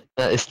it's- shit.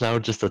 It's now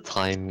just a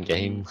time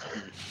game.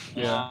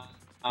 Yeah.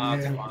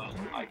 It's Yeah.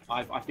 fine.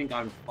 I think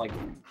I'm like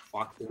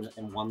fucked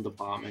in one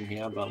department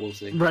here, but we'll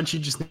see.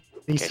 Ratchet just needs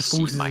to Guess you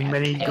force as might have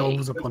many to pay-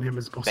 goals upon him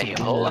as Pay a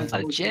possible. whole lot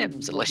of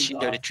gems unless you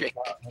know the trick.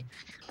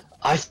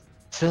 I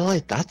feel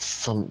like that's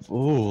some.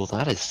 Ooh,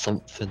 that is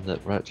something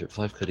that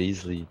Ratchet5 could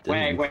easily do.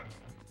 Wait.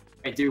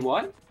 Do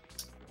what?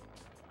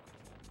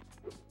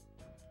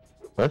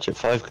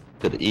 Ratchet5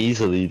 could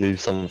easily do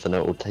something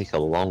that will take a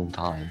long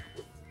time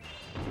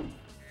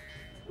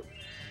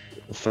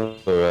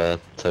for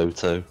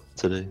Toto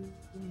to do.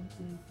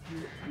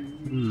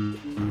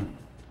 Hmm.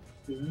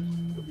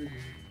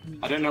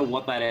 I don't know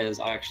what that is.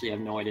 I actually have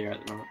no idea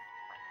at the moment.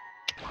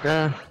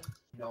 Yeah,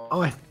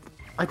 Oh,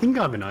 I think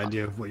I have an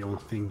idea of what you're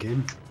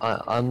thinking.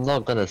 I'm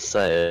not gonna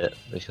say it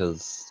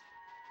because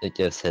it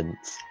gives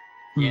hints.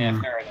 Yeah,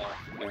 Hmm. fair enough.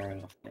 Fair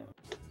enough. Yeah.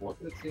 What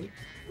is he?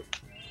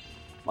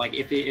 Like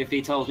if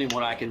he tells me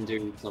what I can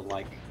do to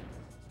like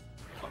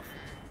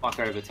fuck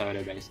over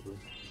Toto, basically.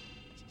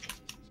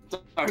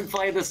 Don't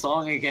play the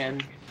song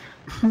again.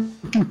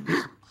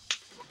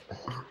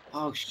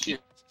 Oh shit.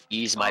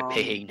 Ease my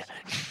pain.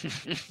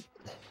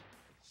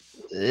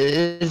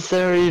 Is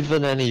there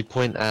even any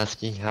point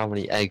asking how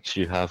many eggs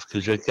you have?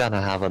 Because you're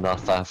gonna have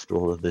enough after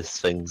all of these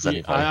things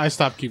anyway. I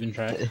stopped keeping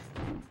track.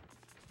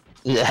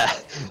 Yeah.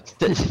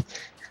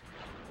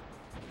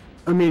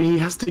 I mean, he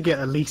has to get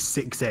at least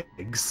 6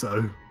 eggs,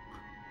 so...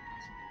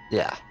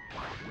 Yeah.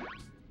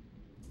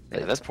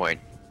 At this point,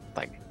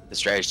 like the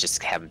strategy is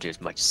just to have him do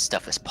as much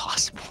stuff as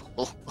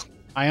possible.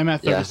 I am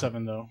at Yeah.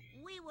 37 though.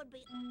 We would be.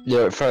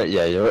 You're at 30,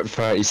 yeah, you're at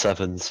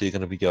 37, so you're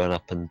gonna be going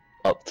up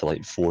to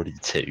like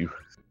 42.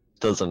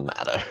 Doesn't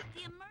matter.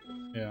 The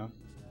emer- Yeah.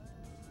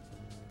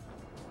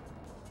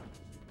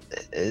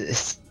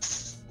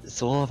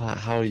 It's all about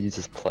how you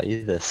just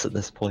play this at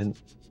this point.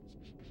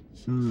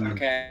 Hmm.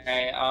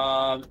 Okay.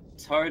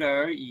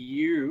 Toto,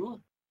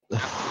 you. I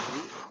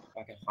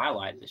can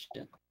highlight this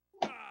shit.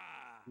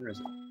 Where is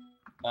it?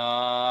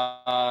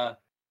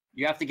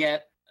 You have to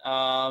get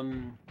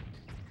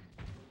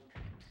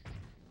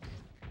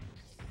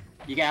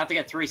you have to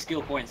get 3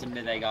 skill points in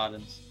Midday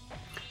Gardens.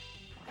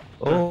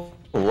 Oh,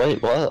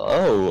 wait, what?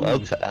 Oh,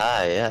 okay.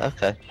 Ah, yeah,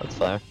 okay. That's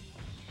fair.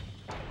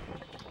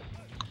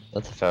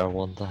 That's a fair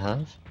one to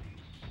have.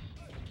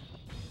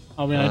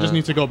 I mean, I just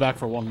need to go back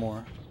for one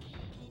more.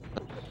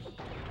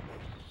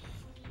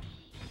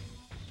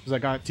 Because I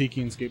got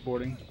Tiki and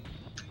skateboarding.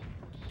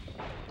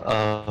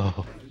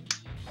 Oh.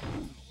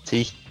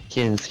 Tiki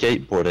and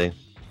skateboarding.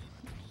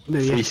 No,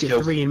 you have to Free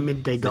get 3 in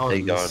Midday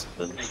Midday Gardens.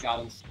 Midday Gardens.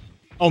 Gardens.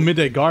 Oh,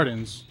 Midday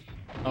Gardens.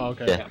 Oh,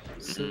 okay. Yeah.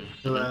 So,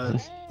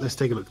 let's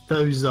take a look.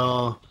 Those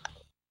are...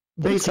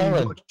 Don't Basically, tell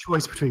you've him. got a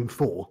choice between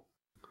 4.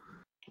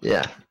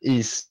 Yeah,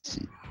 he's...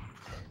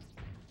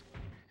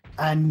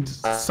 And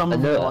some I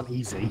of them know- aren't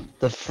easy.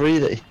 The 3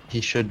 that he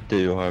should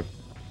do are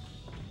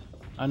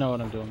I know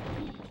what I'm doing.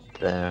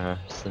 there,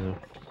 so...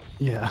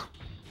 Yeah.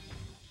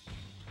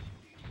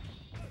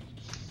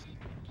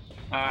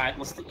 Alright,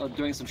 let's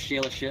doing some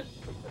Sheila shit.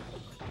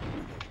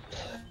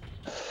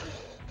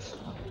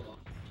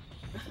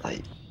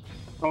 Like,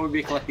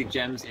 probably be collecting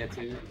gems here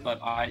too, but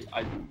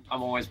I'm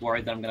always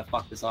worried that I'm gonna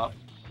fuck this up.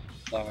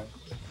 So.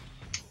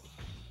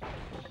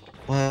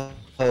 Well,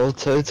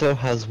 Toto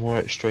has more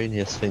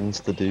extraneous things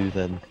to do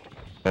than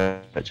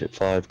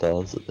Ratchet5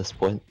 does at this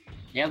point.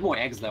 He has more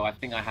eggs though. I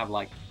think I have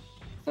like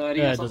 30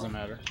 Yeah, or it something. doesn't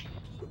matter.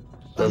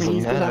 I mean,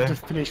 he's gonna matter. have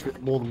to finish with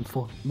more than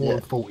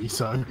 40,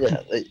 so.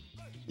 Yeah,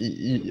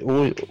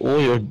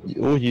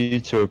 all you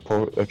two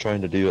are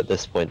trying to do at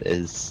this point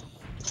is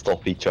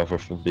stop each other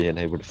from being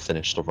able to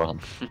finish the run.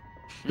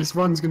 This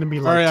run's gonna be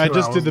like. Alright, I 2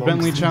 just did hours the long,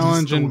 Bentley so he's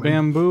challenge in stalling.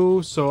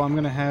 bamboo, so I'm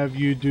gonna have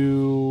you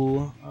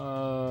do.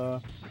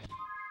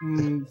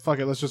 Fuck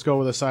it, let's just go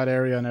with a side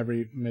area on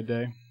every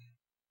midday.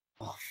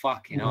 Oh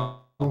fuck, you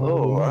know.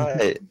 Oh,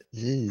 right.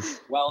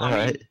 Jeez. Well, I mean,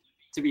 Alright.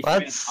 to be fair,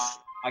 That's...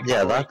 I've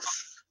Yeah, already,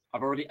 that's...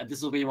 I've already.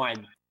 This will be my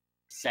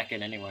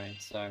second anyway,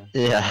 so.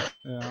 Yeah,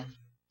 Yeah.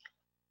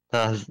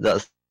 that's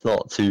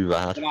not too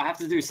bad. But I have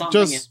to do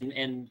something Just-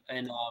 in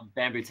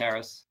Bamboo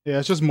Terrace. Yeah,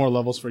 it's just more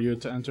levels for you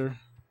to enter.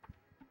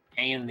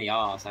 Pain in the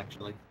ass,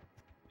 actually.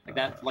 Like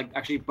that. Like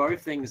actually,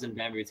 both things in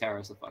Bamboo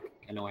Terrace are fucking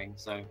annoying.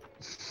 So.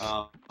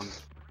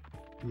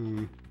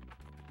 Hmm.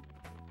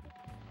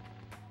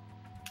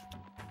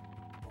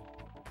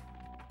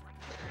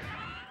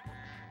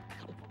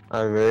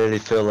 I really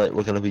feel like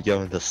we're gonna be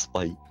going to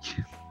Spike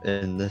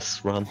in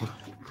this run.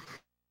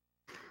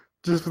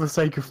 Just for the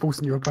sake of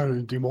forcing your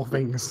opponent to do more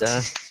things.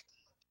 Yeah.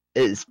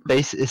 It's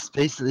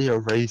basically a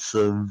race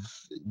of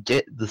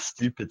get the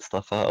stupid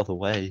stuff out of the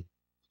way,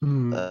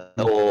 Hmm.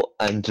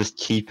 and just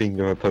keeping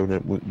your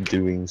opponent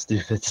doing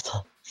stupid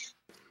stuff.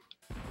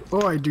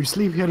 Alright, do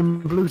Sleepyhead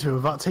and Bluto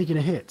without taking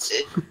a hit.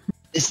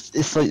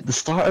 It's like the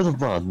start of the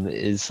run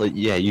is like,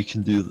 yeah, you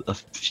can do a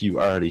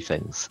few early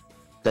things.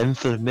 Then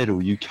for the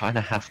middle, you kind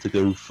of have to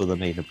go for the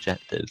main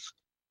objective.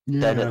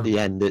 Then Yeah. at the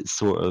end, it's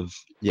sort of,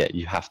 yeah,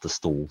 you have to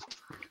stall.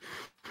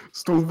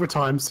 Stall for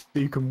time so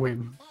you can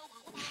win.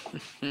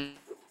 I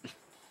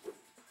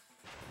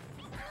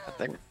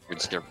think we're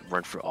just gonna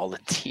run for all the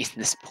T at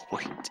this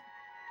point.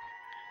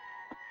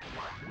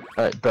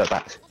 Alright, Bert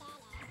back.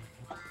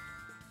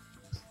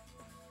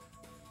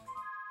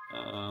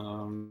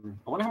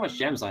 I wonder how much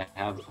gems I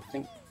have. I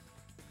think.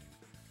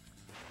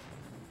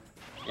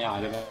 Yeah,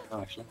 I don't know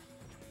actually.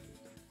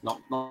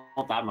 Not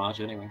that much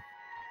anyway.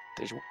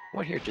 There's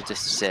one here that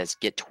just says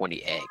get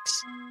 20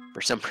 eggs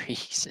for some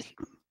reason.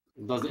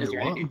 Is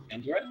there anything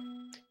under it?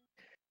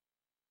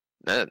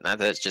 No,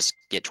 that's just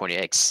get 20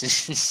 eggs.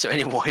 So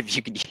any one of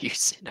you can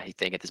use it, I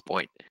think, at this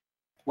point.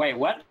 Wait,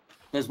 what?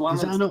 There's one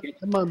Is that's. that,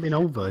 that might be an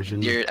old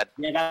version. You're at,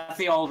 Yeah, that's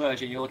the old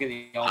version. You look at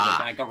the old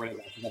version. I got rid of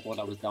that because I thought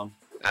I was dumb.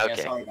 okay. Yeah,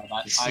 sorry about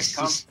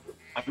that.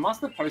 I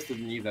must have posted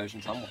the new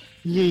version somewhere.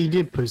 Yeah, you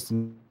did post a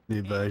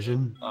new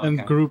version. Oh, And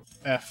okay. Group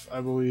F,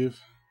 I believe.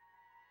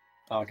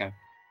 Oh, okay.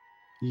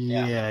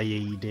 Yeah,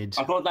 you did.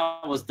 I thought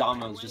that was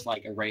dumb. It was just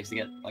like a race to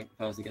get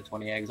first to get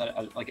 20 eggs.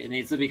 Like it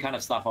needs to be kind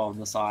of stuff on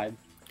the side.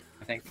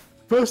 I think.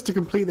 First to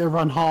complete their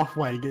run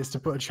halfway gets to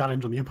put a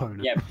challenge on the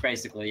opponent. Yeah,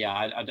 basically,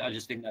 yeah. I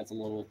just think that's a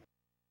little.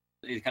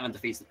 It kind of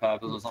defeats the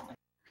purpose or something.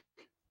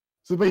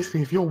 So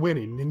basically, if you're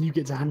winning, then you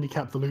get to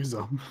handicap the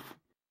loser.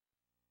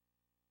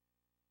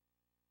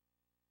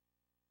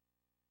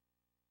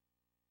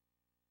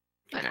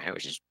 I don't know, it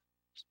was just,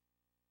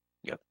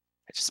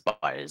 it's just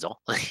spy is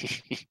all.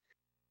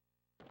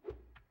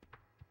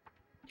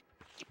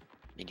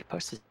 And you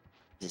posted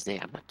his name.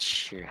 I'm not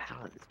sure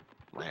how.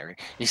 Whatever.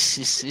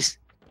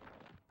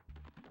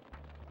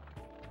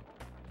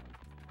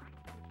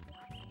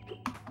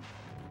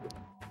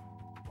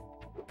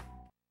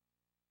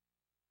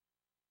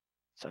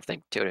 So I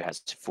think Toto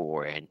has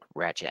 4 and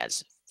Ratchet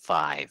has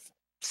 5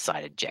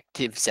 side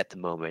objectives at the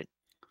moment.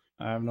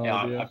 I have no Yeah,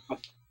 idea.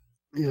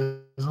 Yeah,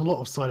 there's a lot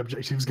of side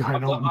objectives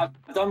going on.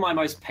 I've done my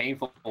most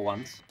painful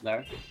ones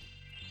though.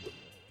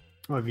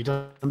 Oh, have you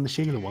done the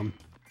Sheila one?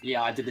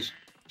 Yeah, I did the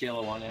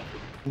Sheila one. Yeah.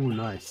 Oh,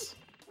 nice.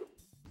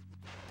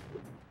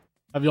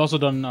 Have you also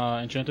done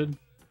Enchanted?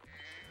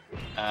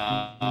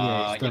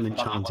 Yeah, it's done yeah,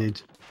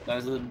 Enchanted.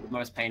 Those are the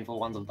most painful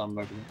ones I've done,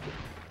 both of them.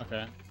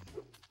 Okay.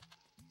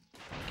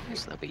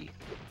 So that'll be,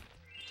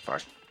 as far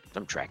as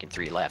I'm tracking,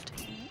 3 left.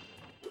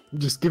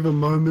 Just give a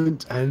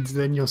moment, and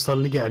then you'll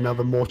suddenly get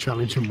another more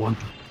challenging one.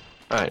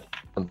 Alright,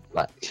 I'm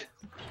back.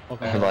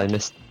 Okay. Have I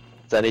missed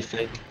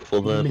anything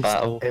for the Missed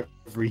battle?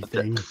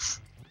 everything.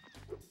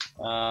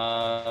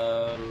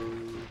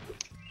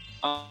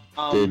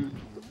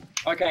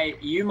 Okay,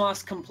 you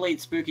must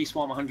complete Spooky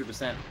Swarm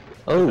 100%.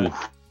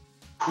 Oh,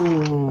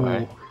 Ooh,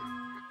 Right.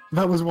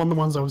 that was one of the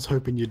ones I was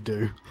hoping you'd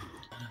do.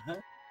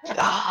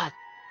 God!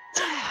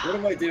 What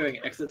am I doing?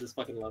 Exit this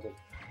fucking level.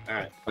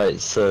 Alright. Right,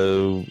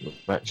 so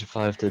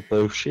Ratchet5 did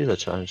both Sheila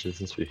challenges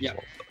and Spooky Yeah.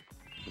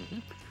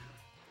 Swamp.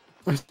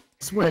 I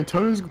swear,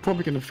 Toto's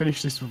probably going to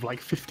finish this with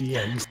like 50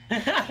 eggs.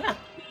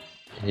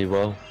 He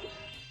will.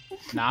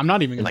 Nah, I'm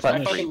not even gonna Like fact- I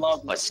fucking finish.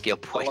 love plus skill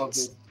I love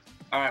points. this.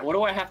 Alright, what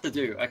do I have to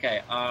do?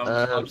 Okay,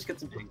 I'll just get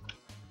some eggs.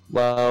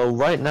 Well,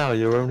 right now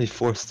you're only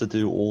forced to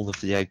do all of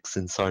the eggs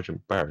in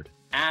Sergeant Bird.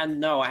 And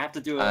no, I have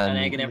to do an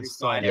egg in every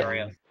side Yeah.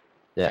 area.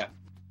 Yeah.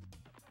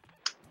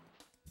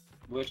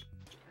 Which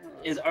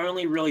is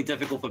only really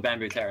difficult for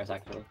Bamboo Terrace,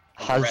 actually.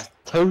 The Has rest-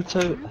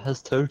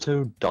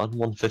 Toto done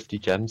 150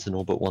 gems in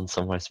all but one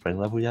Sunrise Spring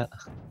level yet?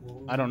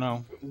 I don't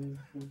know.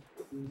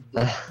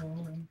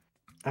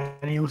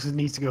 And he also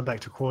needs to go back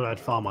to Crawdad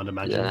Farm, I'd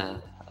imagine. Yeah,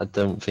 I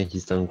don't think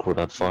he's done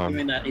Crawdad Farm.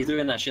 He's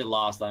doing that shit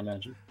last, I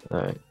imagine.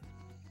 Alright.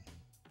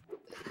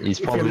 He's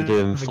If probably you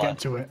doing ever get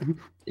to it.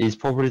 He's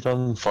probably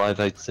done 5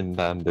 eggs in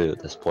bamboo at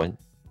this point.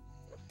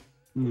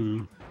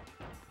 Hmm.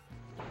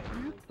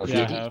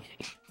 Yeah, I have.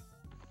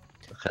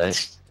 Okay,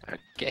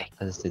 Okay.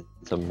 I just need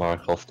to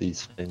mark off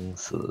these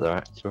things so that they're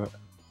accurate.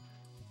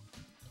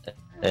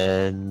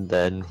 And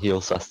then he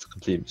also has to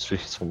complete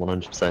streaks from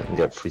 100% and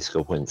get 3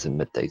 skill points in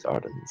Midday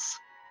Gardens.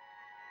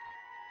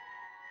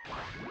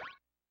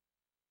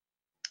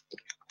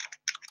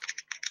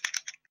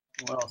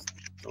 What else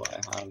do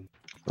I have?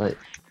 Like,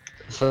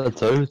 for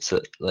Toto,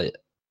 like,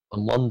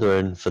 I'm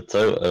wondering for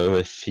Toto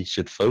if he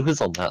should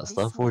focus on that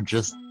stuff or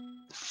just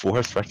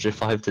force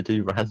Ratchet5 to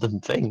do random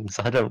things.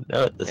 I don't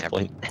know at this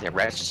point. Yeah,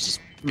 Ratchet's just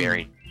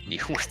very new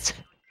with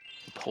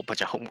a whole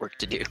bunch of homework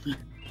to do.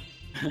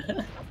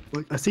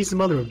 Like, I see some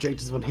other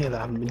objectives on here that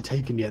haven't been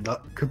taken yet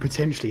that could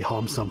potentially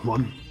harm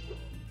someone.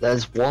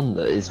 There's one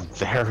that is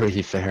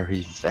very,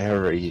 very,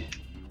 very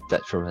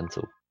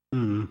detrimental.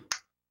 Hmm.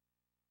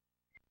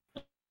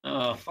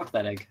 Oh, fuck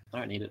that egg. I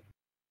don't need it.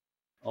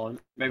 Oh,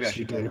 maybe I Yes,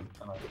 you should do. do.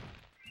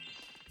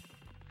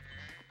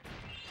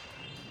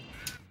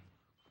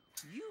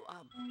 You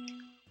are.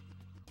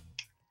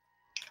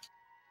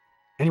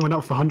 Anyone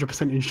up for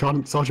 100%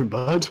 in Sergeant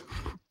Bird?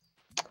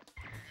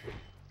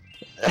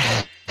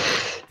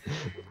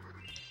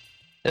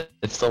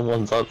 If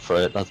someone's up for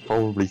it, that's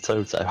probably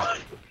Toto.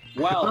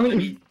 Well, I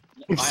mean,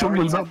 if I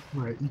someone's already up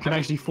for it, you can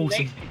actually force a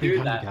make me big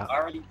do that. handicap.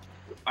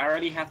 I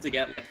already have to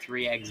get like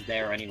 3 eggs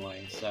there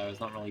anyway, so it's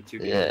not really too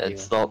big. Yeah, of a deal.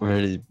 it's not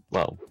really,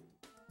 well,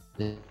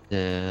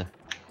 yeah.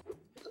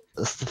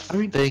 That's the I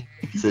mean, thing,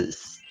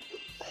 it's,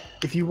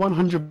 If you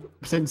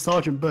 100%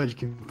 Sergeant Bird, you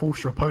can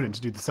force your opponent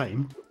to do the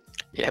same.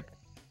 Yep.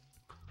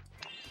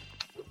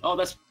 Oh,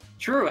 that's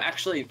true.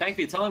 Actually, thank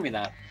you for telling me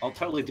that. I'll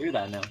totally do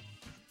that now.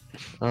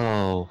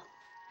 oh,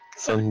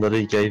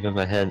 somebody gave him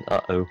a hint,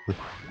 uh-oh.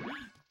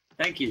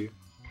 Thank you.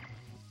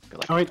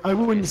 Like, I mean, I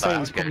wouldn't thought say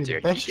I it's was gonna probably do the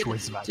it. best You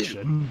choice of didn't.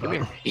 action, come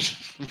but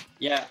here.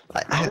 Yeah,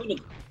 I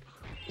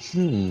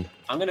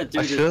I'm gonna do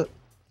I this feel,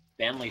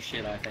 Stanley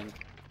shit, I think.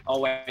 Oh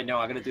wait, no,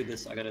 I gotta do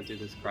this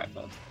crap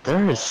first.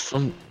 there is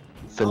something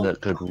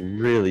that could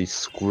really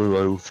screw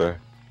over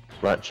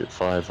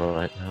Ratchet5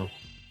 right now.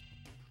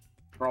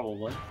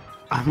 Probably.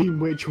 I mean,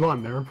 which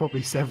one? There are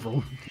probably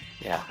several.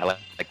 Yeah, I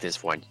like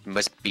this one. You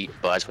must beat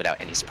Buzz without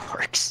any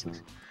sparks.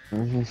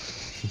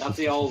 That's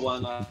the old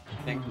one, I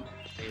think.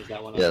 Is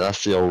that one? Yeah,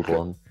 that's the old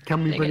one.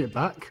 Can we Dang bring it. it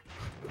back?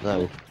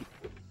 No.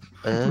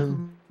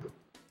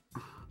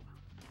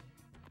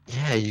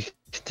 Yeah, you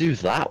could do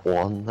that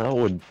one. That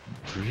would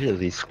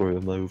really screw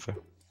him over.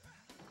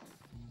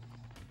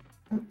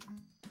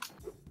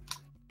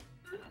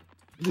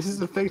 This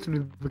is effectively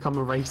become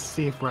a race to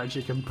see if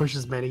Ratchet can push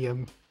as many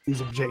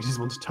these objectives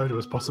onto Toto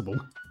as possible.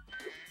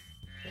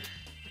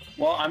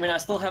 Well, I mean, I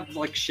still have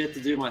like shit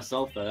to do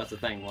myself though. That's the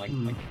thing. Like,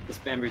 Hmm. like this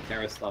Bamboo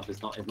Terrace stuff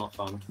is not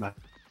fun.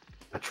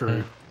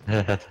 True.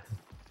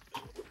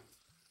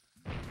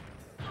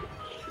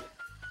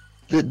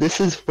 This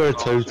is where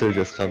Toto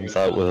just comes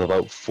out with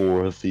about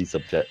 4 of these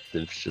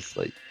objectives, just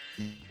like,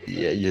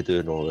 yeah, you're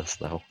doing all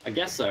this now. I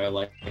guess so.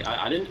 Like,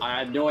 I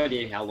had no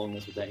idea how long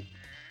this would take.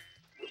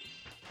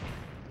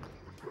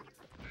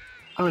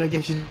 I mean, I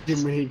guess you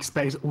didn't really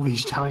expect all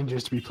these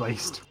challenges to be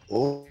placed.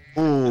 Oh,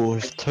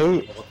 if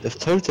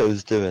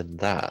Toto's doing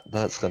that,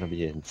 that's gonna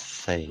be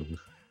insane.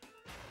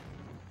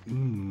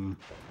 Hmm.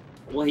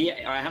 Well,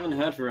 I haven't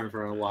heard from him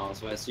for a while,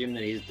 so I assume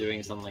that he's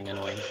doing something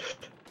annoying.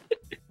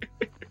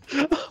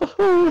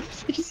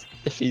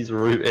 if he's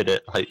rooted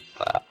it like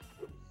that.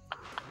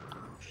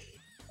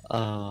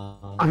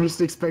 I'm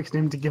just expecting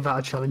him to give out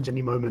a challenge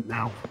any moment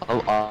now.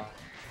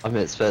 I'm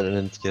expecting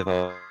him to give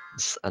out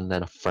and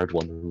then a 3rd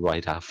one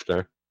right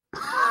after.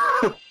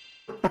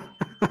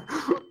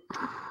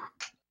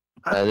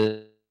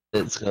 And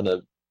it's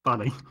gonna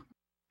Funny.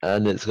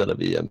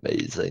 be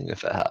amazing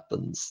if it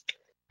happens.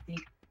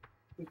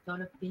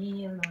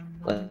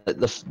 Like,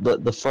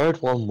 the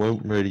 3rd one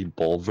won't really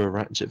bother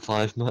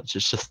Ratchet5 much,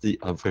 it's just the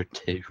other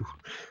 2.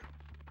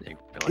 If,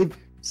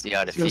 See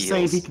how it you're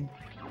saying feels.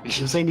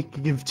 you're saying he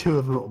could give 2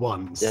 of them at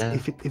once. Yeah.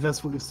 If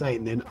that's what you're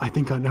saying, then I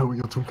think I know what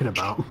you're talking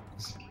about.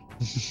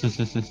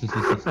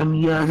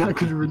 And yeah, that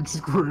could really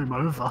screw him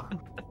over.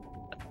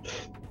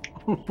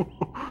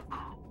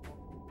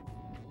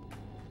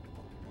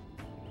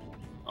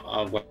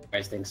 I'm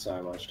wasting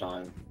so much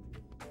time.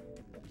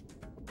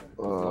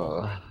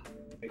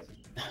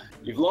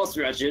 You've lost,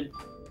 Ratchet.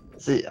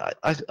 See,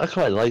 I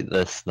quite like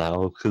this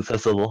now, because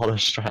there's a lot of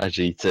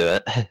strategy to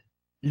it.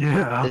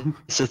 Yeah.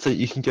 It's just that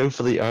you can go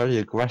for the early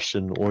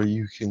aggression, or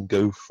you can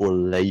go for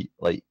late,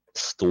 like,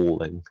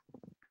 stalling.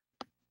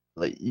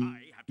 Like,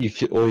 you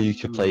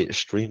could play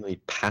extremely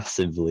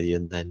passively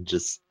and then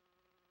just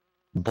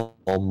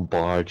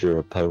bombard your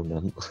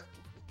opponent.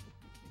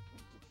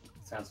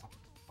 Sounds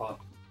fun.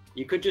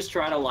 You could just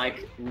try to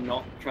like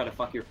not try to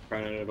fuck your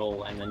opponent at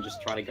all, and then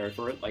just try to go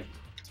for it like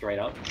straight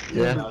up.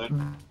 Yeah. I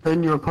don't,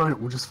 Then your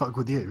opponent will just fuck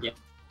with you. Yeah.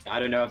 I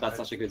don't know if that's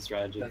such a good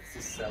strategy. That's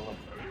the celebrity.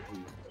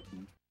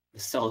 The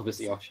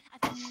celibacy option.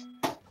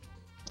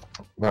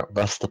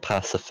 That's the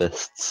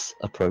pacifist's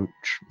approach.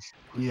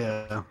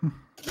 Yeah.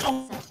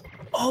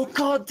 Oh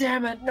god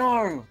damn it,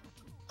 no!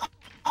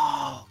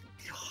 Oh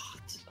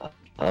god.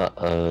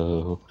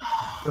 Uh-oh.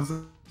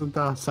 Doesn't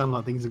that sound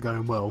like things are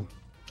going well?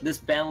 This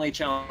Bentley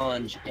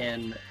challenge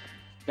in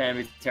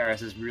Bamboo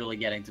Terrace is really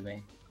getting to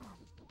me.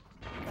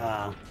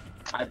 I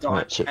died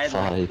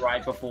Ratchet5.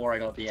 right before I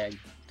got the egg.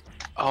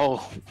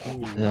 Oh,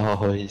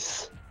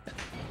 Nice.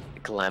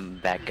 Clem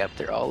back up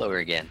there all over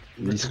again.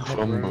 He's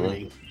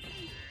crumbling.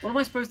 What am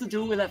I supposed to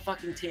do with that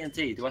fucking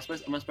TNT? Am I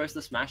supposed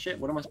to smash it?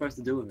 What am I supposed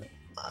to do with it?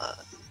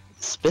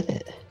 Spin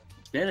it.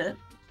 Spin it?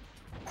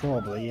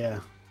 Probably, yeah.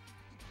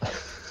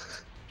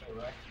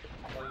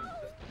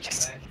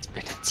 Yes, it's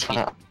been a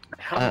team.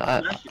 How do I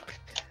smash it?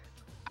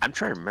 I'm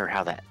trying to remember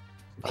how that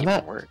I'm even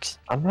at- works.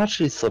 I'm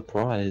actually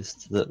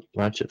surprised that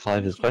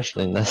Ratchet5 is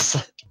questioning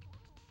this.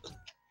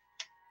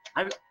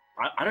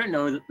 I don't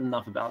know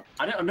enough about.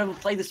 I've never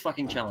played this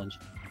fucking challenge.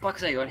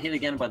 Fuck's sake, I got hit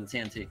again by the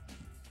TNT.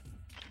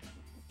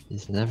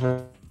 He's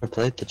never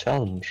played the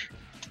challenge.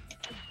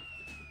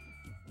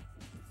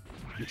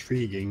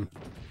 Intriguing.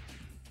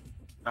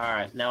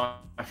 Alright, now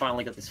I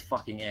finally got this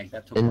fucking egg.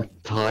 That took like.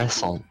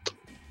 Interessant.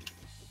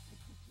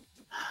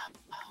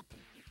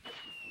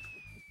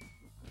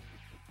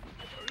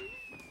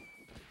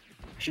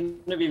 I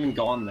shouldn't have even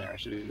gone there. I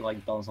should have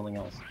like done something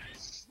else.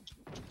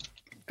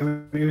 I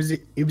mean,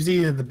 it was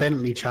either the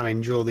Bentley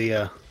challenge or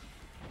the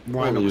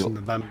rhinos you- and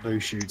the bamboo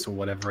shoots or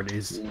whatever it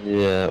is.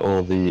 Yeah,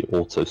 or the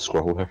auto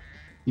scroller.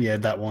 Yeah,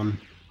 that one.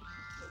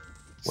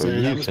 Where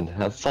that you was- can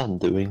have fun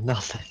doing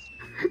nothing.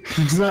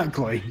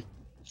 Exactly.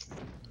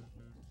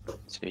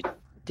 So we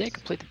did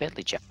complete the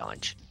Bentley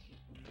challenge.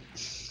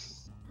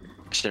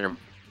 Consider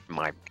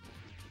my,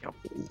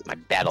 my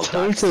battle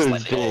dog is Toto's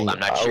slightly old. being I'm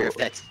not sure out- if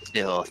that's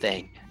still a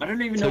thing. I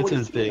don't even know what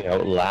Toto's being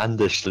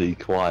outlandishly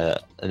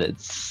quiet, and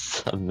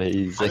it's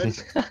amazing.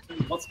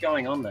 what's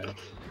going on there.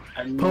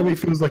 I'm Part of me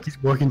feels like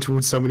he's working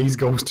towards some of these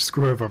goals to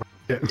screw over.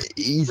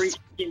 he's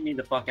freaking me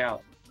the fuck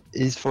out.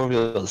 he's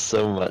probably got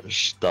so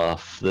much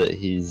stuff that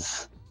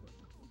he's.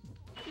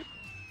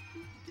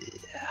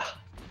 Yeah,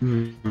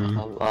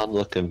 Mm-hmm. I'm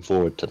looking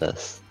forward to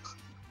this.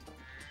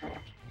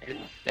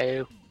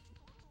 Hello.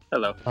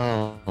 Hello.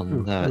 Oh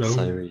no, it's hello.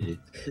 Cyrene.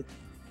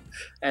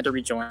 I had to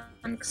rejoin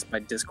because my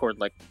Discord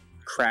like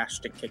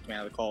crashed and kicked me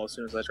out of the call as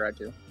soon as I tried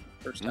to.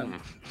 First time.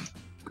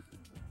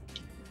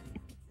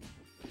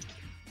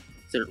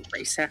 Is there a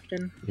race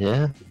happening?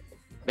 Yeah,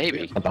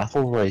 Maybe. a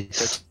battle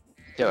race.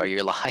 So are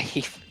you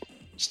alive?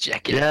 Just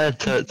checking. Yeah, Get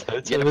Toto a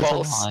is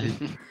pulse.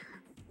 alive.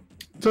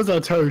 Turns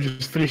out Toad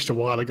just finished a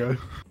while ago.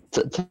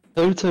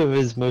 Toto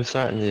is most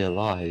certainly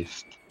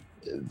alive,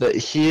 but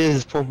he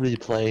is probably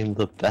playing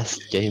the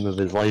best game of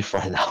his life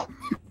right now.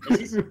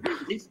 Is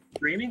he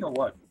streaming or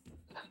what?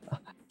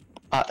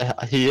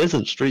 He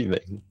isn't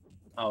streaming,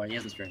 Oh, he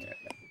isn't streaming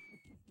it.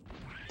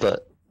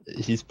 but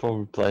he's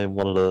probably playing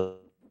one of the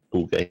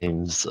cool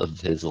games of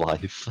his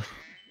life.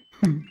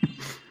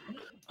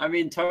 I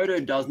mean, Toto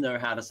does know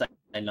how to say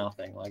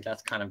nothing. Like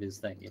that's kind of his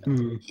thing, you know.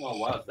 Hmm. Oh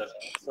wow, that's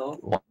so.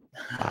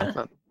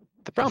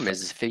 The problem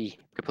is if he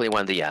complete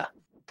one of the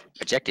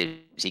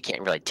objectives, he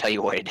can't really tell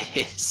you what it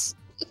is.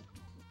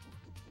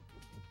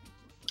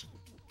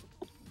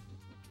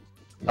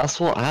 That's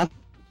what adds.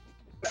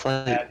 It's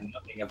like, Add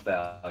nothing of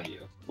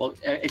value. Well,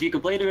 if you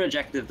complete an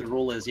objective, the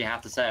rule is you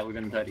have to say it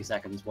within 30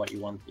 seconds what you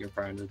want your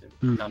opponent to do.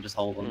 You can't just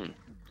hold them.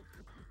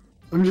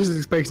 I'm just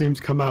expecting him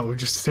to come out with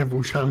just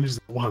several challenges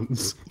at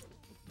once.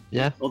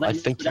 yeah, Well, then I you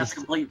think would have he's. to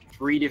complete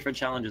 3 different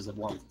challenges at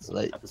once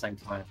Like- at the same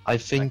time. I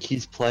think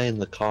he's playing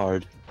the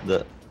card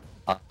that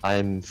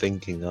I'm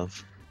thinking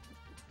of.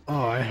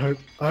 Oh, I hope.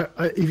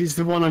 If it's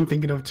the one I'm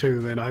thinking of too,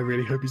 then I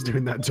really hope he's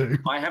doing that too.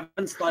 I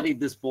haven't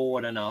studied this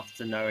board enough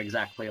to know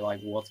exactly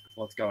like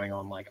what's going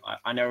on. Like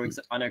I know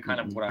kind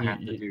of what I have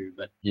to do,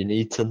 but You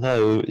need to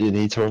know. You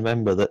need to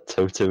remember that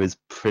Toto is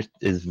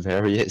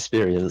very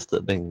experienced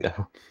at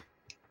bingo.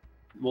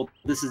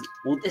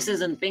 this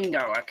isn't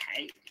bingo,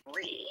 okay?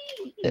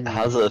 It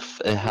has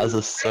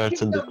a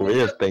certain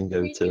degree of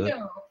bingo to it.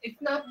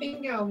 It's not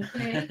bingo,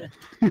 okay?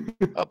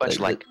 A bunch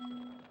of like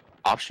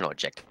optional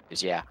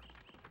objectives, yeah.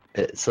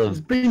 It's It's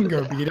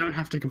bingo, but you don't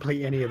have to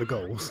complete any of the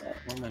goals.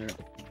 1 minute.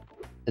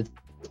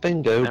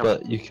 bingo, I'm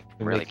but you can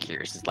really make-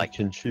 curious. It's you like,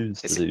 can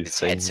choose to Is do his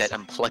things. headset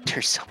unplugged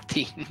or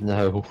something?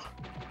 No.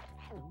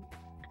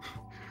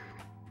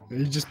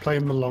 You're just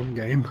playing the long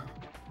game.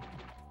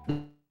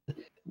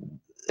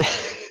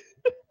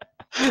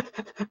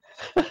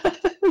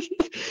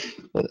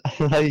 I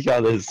like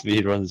how the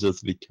speedruns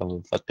just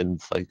become fucking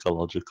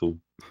psychological.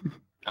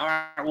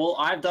 Alright, well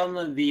I've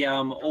done the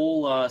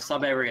all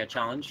sub area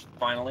challenge,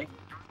 finally.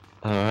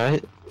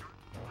 Alright.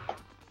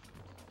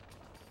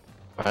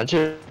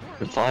 Ratchet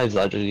 5's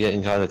actually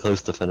getting kind of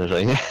close to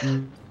finishing.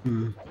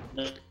 Hmm.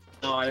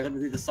 No, I gotta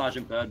do the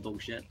Sergeant Bird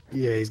bullshit.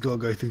 Yeah, he's got to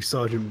go through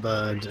Sergeant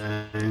Bird,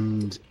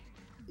 and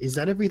is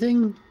that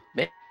everything?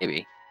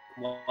 Maybe.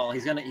 Well,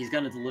 he's gonna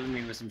deliver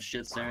me with some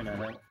shit soon, I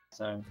think.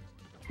 So.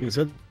 Yeah,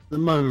 so at the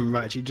moment,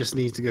 Ratchet just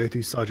needs to go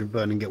through Sergeant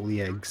Bird and get all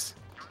the eggs.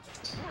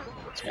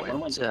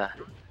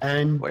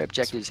 What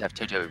objectives have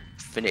Toto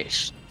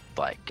finished,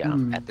 like,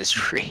 at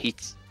this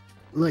rate?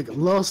 Like,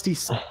 last he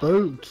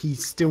spoke, he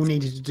still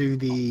needed to do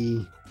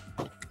the,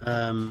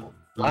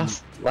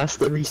 last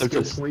three skill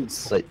Toto's,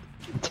 points. like,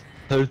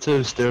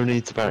 Toto still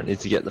needs apparently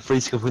to get the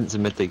 3 skill points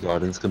in Midday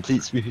Gardens,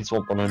 complete Spooky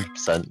Swamp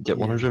 100%, get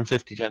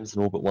 150 gems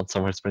in all but one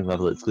Summer Spring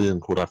level at Clear and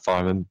Crawdad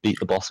Farm, and beat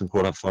the boss in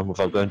Crawdad Farm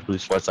without going to Blue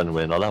Sprites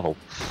anyway in a level.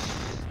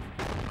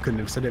 Couldn't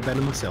have said it better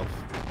myself.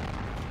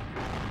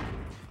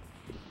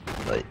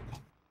 Like,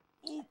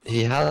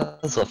 he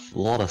has a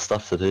lot of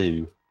stuff to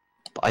do,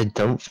 but I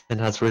don't think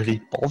that's really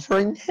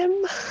bothering him.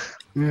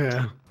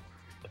 Yeah.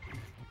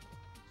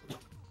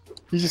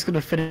 He's just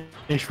gonna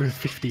finish with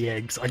 50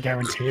 eggs, I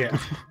guarantee it.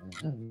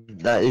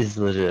 That is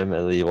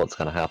legitimately what's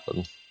gonna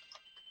happen.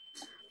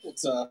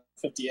 What's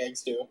 50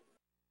 eggs do?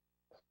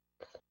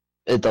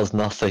 It does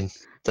nothing.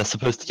 They're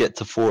supposed to get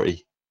to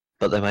 40,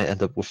 but they might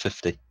end up with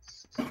 50.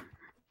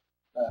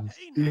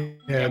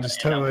 Yeah, just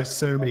Toto has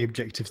so many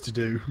objectives to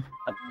do.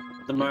 At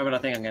the moment, I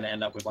think I'm gonna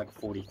end up with like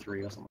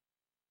 43 or something.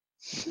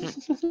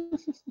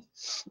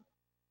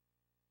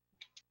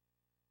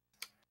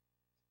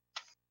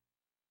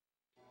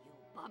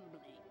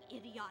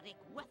 Idiotic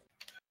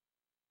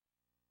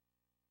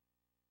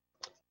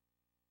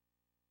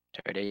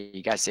Toto,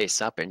 you gotta say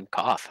something,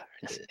 cough,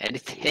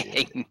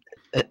 anything.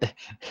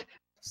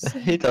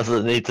 He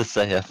doesn't need to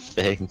say a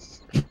thing.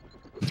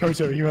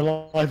 Toto, are you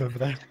alive over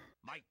there?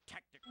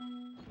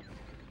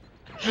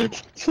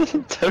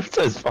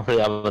 Toto's probably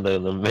having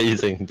an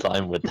amazing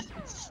time with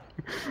this.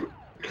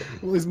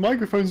 Well, his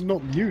microphone's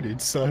not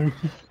muted, so...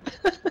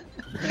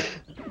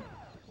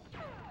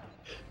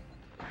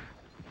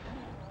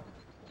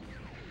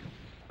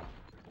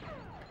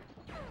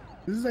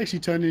 This has actually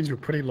turned into a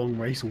pretty long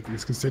race, all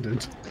things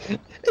considered.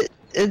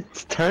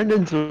 It's turned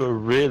into a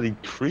really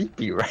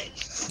creepy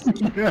race.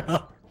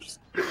 Yeah.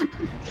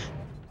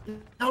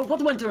 No,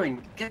 what am I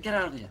doing? Get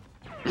out of here.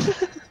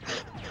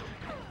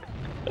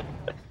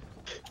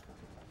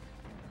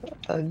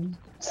 I'm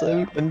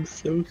so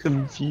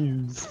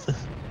confused.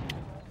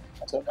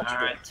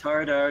 Alright,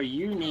 Toto,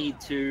 you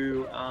need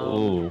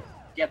to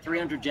get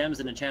 300 gems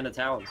in Enchanted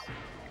Towers.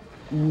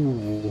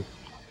 Ooh.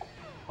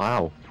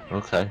 Wow.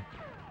 Okay.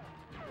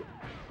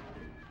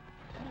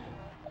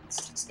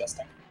 It's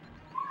disgusting.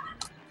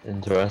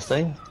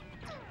 Interesting.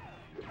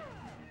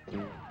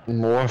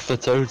 More for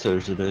Toto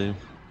to do.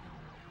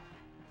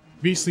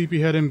 Beat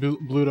Sleepyhead and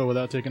Bluto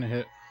without taking a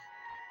hit.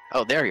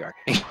 Oh, there you are.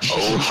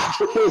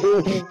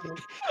 Oh.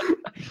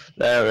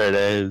 There it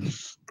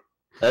is.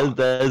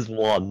 There's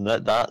one.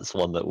 That's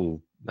one that will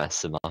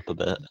mess him up a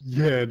bit.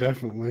 Yeah,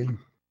 definitely.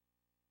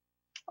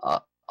 I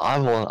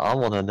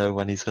want to know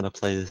when he's gonna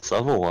play this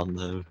other one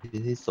though. He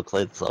needs to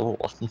play this other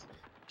one.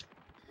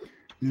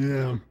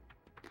 Yeah.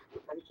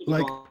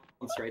 Like,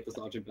 straight to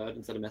Sergeant Bird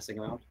instead of messing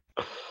around.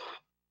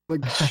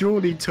 like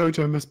surely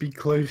Toto must be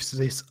close to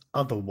this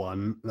other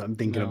one that I'm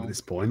thinking of No. at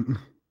this point.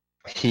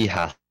 He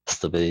has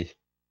to be.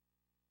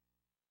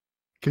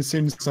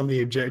 Considering some of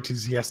the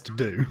objectives he has to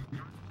do.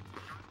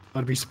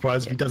 I'd be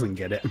surprised if he doesn't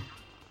get it. You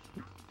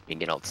can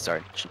get all the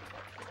Sergeant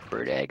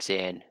Bird eggs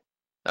in.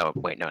 Oh,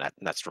 wait, no,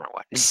 that's the wrong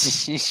one.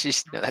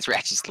 No, that's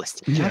Ratchet's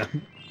list. Yeah.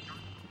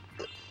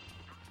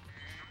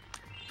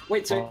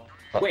 Wait, so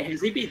wait,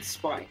 has he beat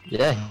Spike?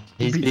 Yeah,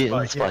 he's Beat beating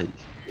Spike, yeah. Spike.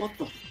 What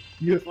the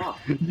You, fuck?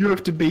 you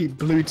have to beat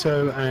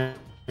Bluto and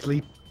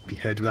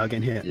Sleepyhead without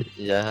getting hit.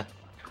 Yeah.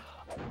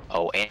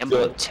 Oh, and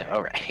Good. Bluto,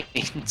 alright.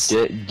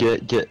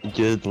 Get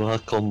good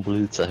luck on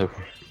Bluto.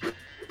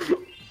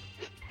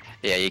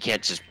 Yeah, you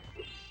can't just,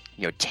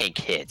 tank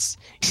hits.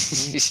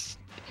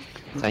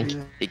 Tank,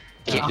 You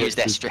can't use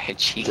that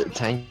strategy.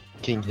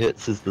 tanking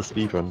hits is the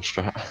speedrun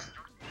strat.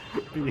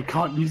 But you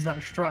can't use that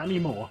strat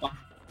anymore.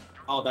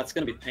 Oh, that's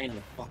gonna be a pain in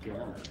the fucking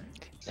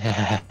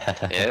ass.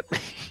 Yep.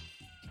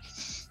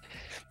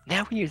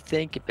 Now when you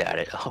think about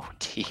it, oh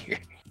dear.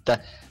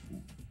 That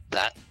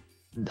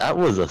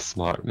was a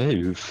smart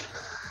move.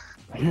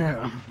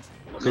 Yeah.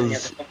 Yeah,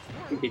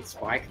 he beat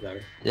Spike though.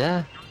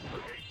 Yeah.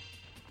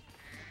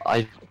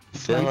 I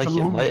feel like It's a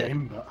it long might.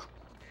 game, but...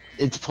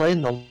 It's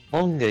playing the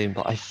long game,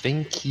 but I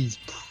think he's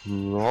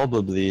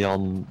probably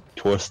on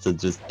course to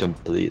just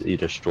completely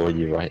destroy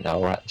you right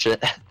now,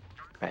 Ratchet.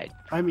 Right.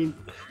 I mean,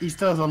 he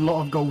still has a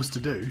lot of goals to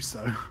do,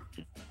 so...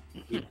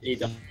 He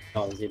does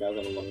have a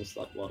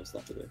lot of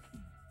stuff to do.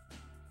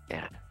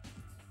 Yeah.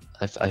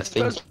 I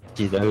think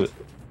he knows.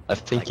 I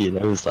think he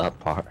knows that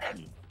part.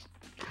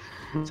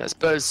 So I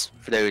suppose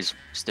for those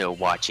still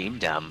watching,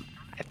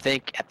 I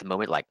think at the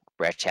moment, like,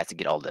 Ratchet has to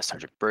get all the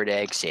Sergeant Bird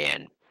eggs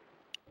and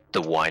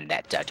the one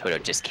that Toto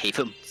just gave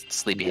him,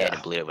 Sleepyhead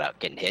and Bluto without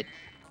getting hit.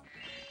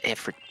 And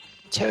for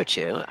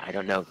Toto, I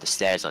don't know the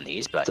status on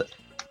these, but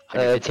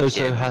Toto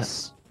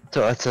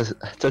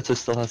Toto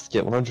still has to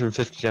get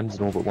 150 gems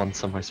in all but one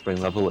Samurai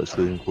Spring level,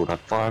 excluding Crawdad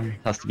Farm.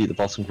 Has to beat the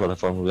boss in Crawdad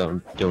Farm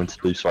without going to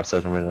lose for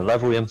in a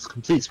level. He has to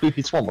complete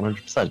Spooky Swamp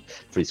 100%.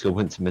 Free skill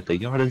points in Midday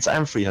Gardens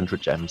and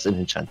 300 gems in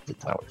Enchanted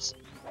Towers.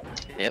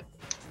 Yep,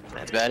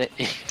 that's about it.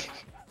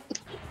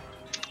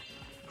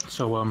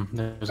 So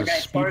there's a Okay,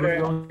 speed run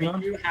Spyro, going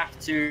on. you have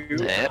to.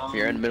 Yep,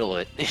 you're in the middle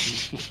of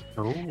it.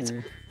 Oh,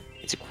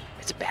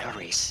 It's a battle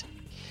race.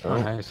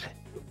 nice.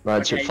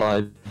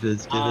 Ratchet5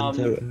 is given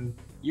Toto.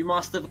 You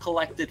must have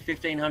collected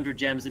 1,500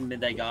 gems in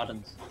Midday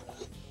Gardens.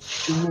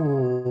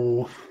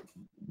 Ooh.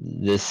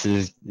 This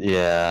is,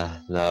 yeah,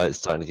 no, it's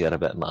starting to get a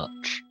bit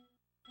much.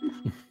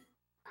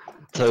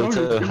 It's only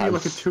Toto gonna be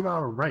like a has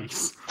 2-hour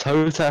race.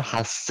 Toto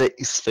has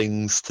 6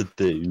 things to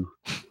do.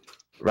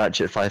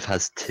 Ratchet5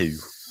 has 2.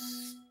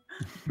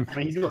 I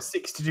mean, he's got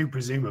 6 to do,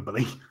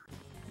 presumably.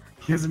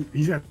 He hasn't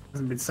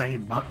been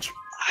saying much.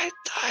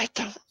 I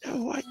don't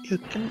know what you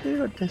can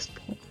do at this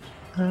point.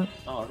 Oh,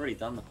 I've already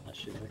done that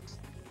shit.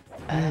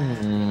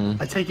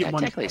 I take it Yeah,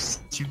 once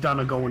technically, you've done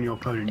a goal on your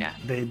opponent, Yeah.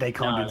 they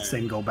can't do No, the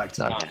same goal back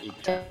to No. back.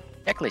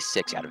 technically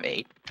 6 out of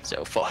 8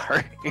 so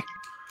far.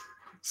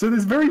 So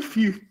there's very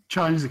few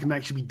challenges that can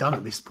actually be done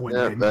at this point.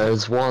 Yeah, then.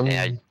 there's one,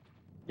 Yeah.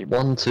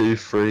 1, 2,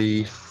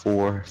 3,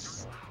 4,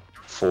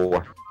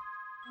 4.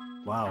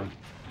 Wow.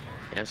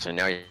 Yeah, so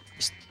now you're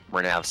just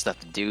running out of stuff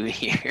to do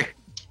here.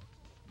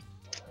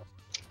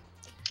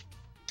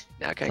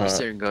 Now can you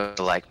sit and go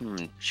like,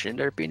 shouldn't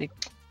there be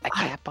a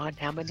cap on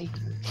how many?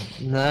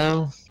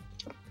 No,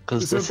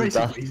 because So this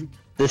basically,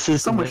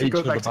 is someone the should go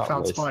nature back of to the Cloud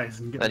battle Spires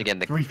and get Then again,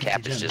 the 350 cap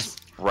is gems.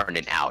 just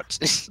running out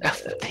of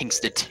things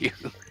to do.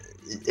 race.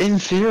 In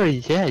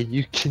theory, yeah,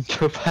 you can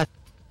go back.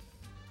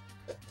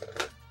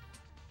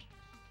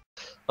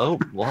 Oh,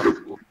 what?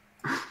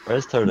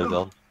 Where's Toto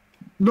gone?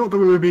 Not that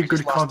it would be a We good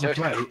just lost card to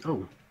Toto. play.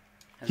 Oh,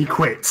 he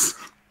quits.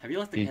 Have you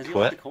left He the, has he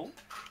quit? left the call?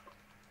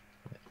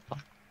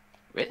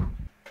 Wait,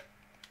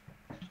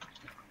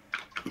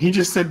 He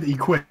just said that he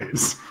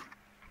quits.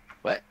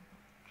 what?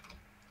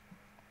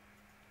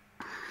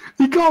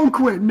 He can't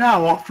quit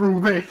now after all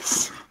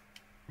this.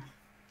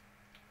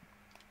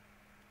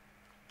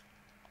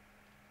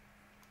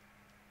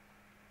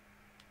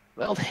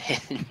 Well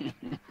then,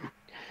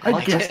 I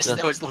I guess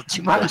that was a little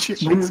too much.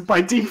 Ratchet wins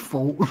by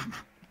default.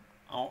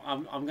 Oh,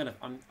 I'm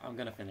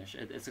gonna finish.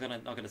 It's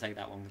not gonna take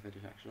that long to finish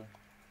actually.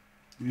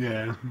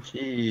 Yeah.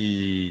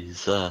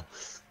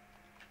 Jesus.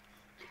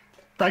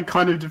 That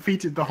kind of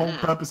defeated the whole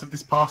purpose of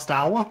this past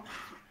hour.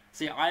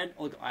 See, I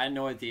had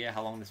no idea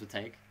how long this would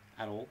take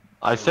at all.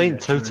 I think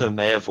yeah, true. Toto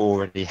may have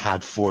already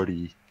had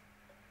 40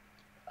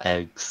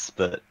 eggs,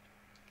 but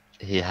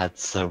he had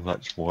so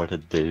much more to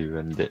do,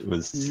 and it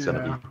was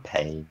gonna Yeah. be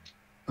pain.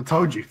 I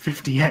told you,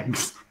 50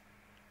 eggs.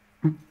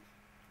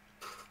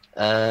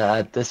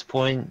 At this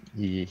point,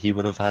 he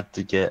would have had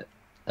to get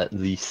at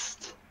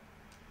least,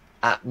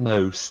 at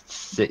most,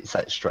 6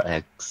 extra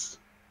eggs.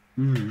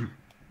 Hmm.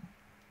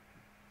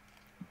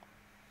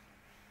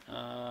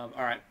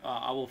 All right,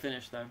 I will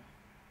finish though.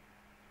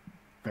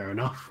 Fair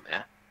enough.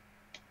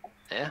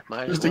 Yeah,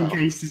 might Just as in well.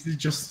 case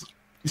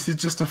this is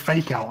just a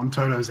fake out on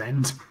Toto's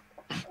end.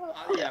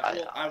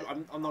 Yeah,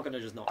 well, I'm not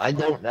gonna just not. I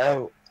don't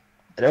know.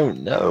 I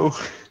don't know.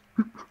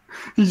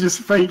 He's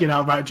just faking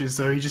out matches,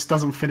 so he just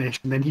doesn't finish,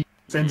 and then he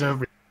sends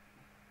over.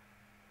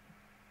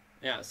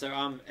 Yeah,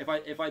 so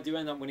if I do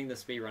end up winning the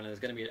speedrun,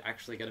 there's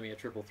actually gonna be a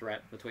triple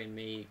threat between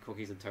me,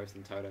 Cookies and Toast,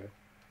 and Toto.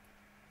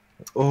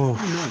 Oh,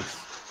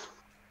 Nice.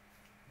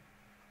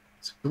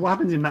 So what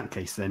happens in that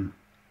case then?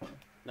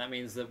 That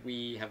means that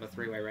we have a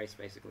 3-way race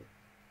basically.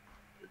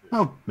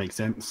 Oh, makes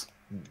sense.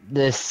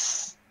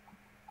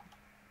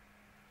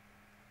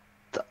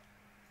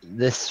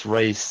 this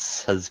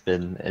race has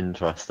been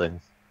interesting.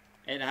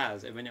 It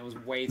has. I mean, it was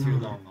way too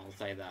long. I'll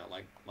say that.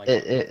 Like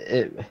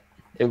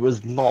It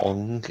was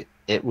long.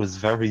 It was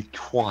very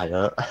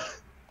quiet.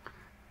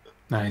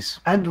 Nice.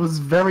 And was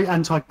very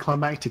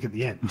anticlimactic at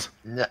the end.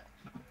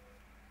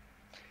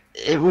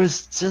 It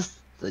was just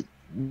like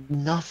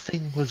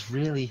nothing was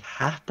really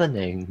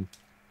happening.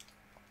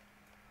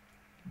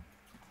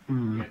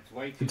 Hmm. It's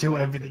way too Until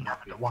late everything to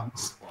happened at be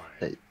once.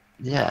 quiet.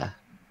 Yeah.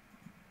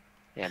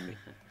 Yeah, I mean,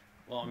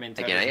 well, I mean,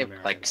 again, Toto's I am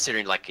American. like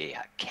considering like a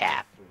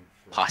cap,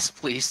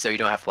 possibly, so you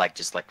don't have like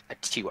just like a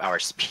 2-hour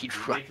speed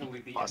run, Literally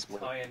the possibly.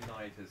 entire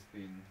night has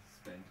been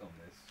spent on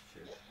this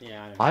shit.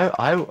 Yeah,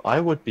 I know. I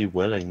would be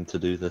willing to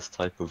do this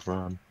type of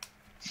run.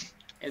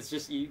 It's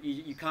just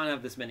you can't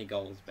have this many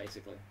goals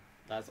basically.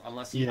 That's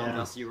unless you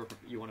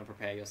want to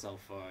prepare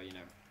yourself for you know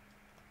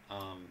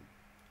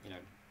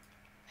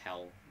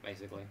hell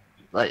basically.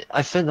 Like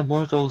I think the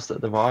more goals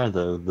that there are,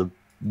 though, the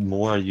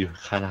more you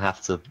kind of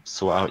have to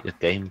sort out your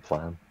game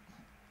plan.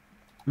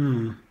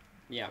 Hmm.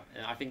 Yeah,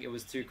 and I think it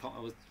was too.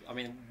 I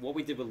mean, what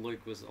we did with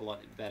Luke was a lot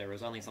better. It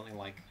was only something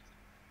like,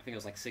 I think it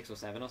was like 6 or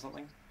 7 or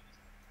something.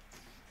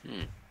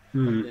 Hmm.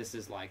 But this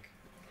is like,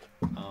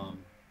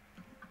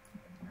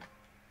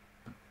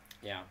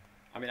 yeah.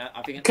 I mean,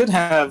 I think You could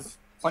have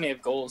plenty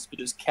of goals, but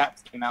just cap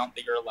the amount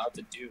that you're allowed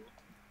to do.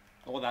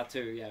 Oh, that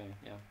too. Yeah,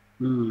 yeah.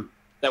 Hmm.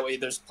 That way,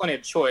 there's plenty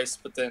of choice,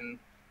 but then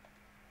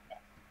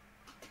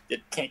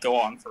it can't go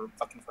on for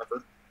fucking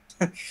forever.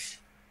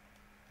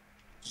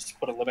 Just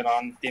put a limit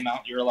on the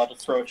amount you're allowed to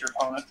throw at your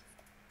opponent.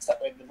 So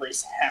that way the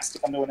race has to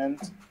come to an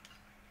end.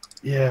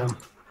 Yeah.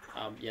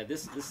 Yeah,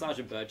 this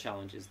Sergeant Bird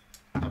challenge is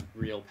a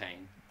real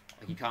pain.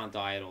 Like, you can't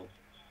die at all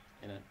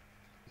in it.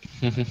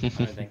 I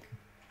don't think.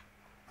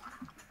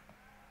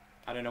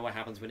 I don't know what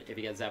happens if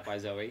he gets zapped by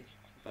Zoe,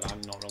 but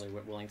I'm not really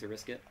willing to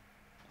risk it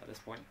at this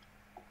point.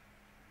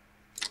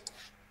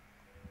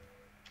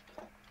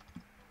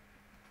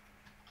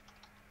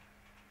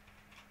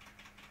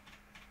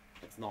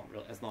 It's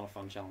not a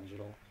fun challenge at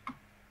all.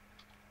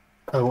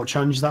 Oh, what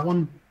challenge is that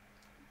one?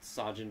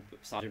 Sergeant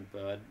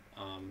Bird,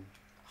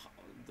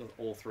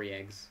 all 3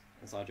 eggs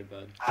in Sergeant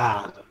Bird.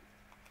 Ah.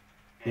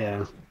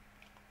 Yeah.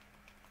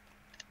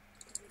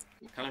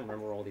 I can't even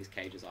remember where all these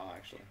cages are,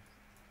 actually.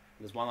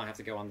 There's one I have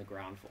to go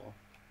underground for.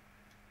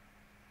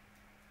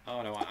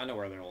 Oh no, I know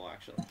where they're all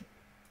actually.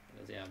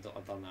 Yeah, I've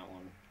done that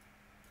one.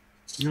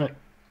 You're right.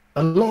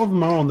 A lot of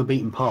them are on the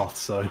beaten path,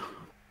 so.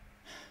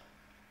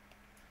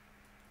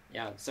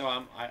 Yeah, so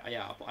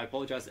I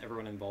apologize to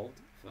everyone involved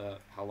for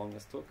how long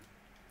this took,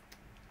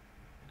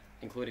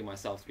 including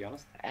myself, to be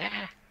honest.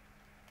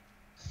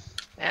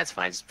 That's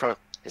fine.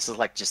 This is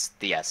like just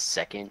the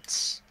second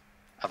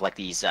of like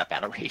these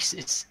battle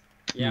races.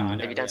 Yeah, I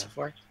know. Have you done so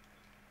far?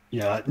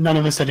 Yeah, none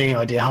of us had any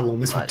idea how long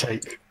this would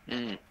take.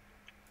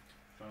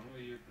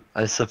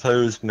 I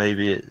suppose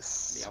maybe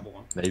it's The other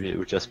one. maybe it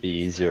would just be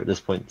easier at this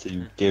point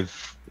to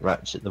give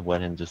Ratchet the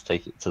win and just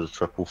take it to the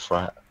triple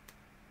threat.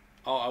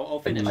 Oh, I'll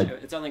finish.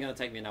 It's only going to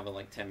take me another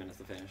like 10 minutes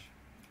to finish,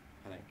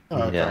 I think.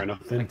 Oh, Yeah. fair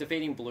enough then. Like,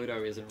 defeating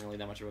Bluto isn't really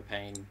that much of a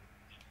pain,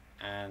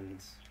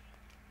 and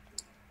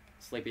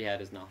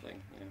Sleepyhead is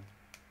nothing, you know.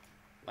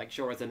 Like,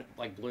 sure,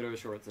 like Bluto,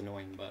 sure, it's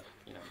annoying, but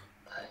you know,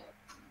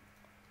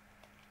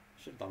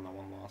 should have done that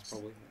one last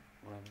probably.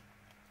 But whatever.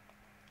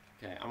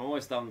 Okay, I'm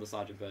almost done with the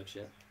Sergeant Bird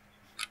shit,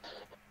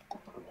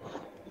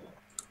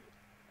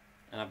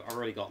 and I've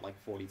already got like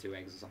 42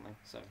 eggs or something.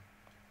 So,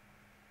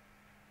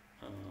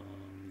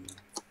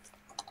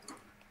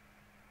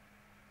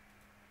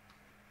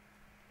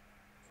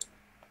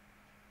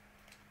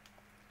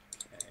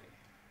 okay,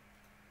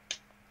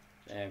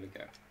 there we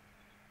go.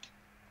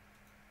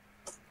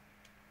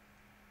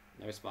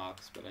 No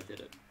sparks, but I did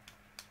it.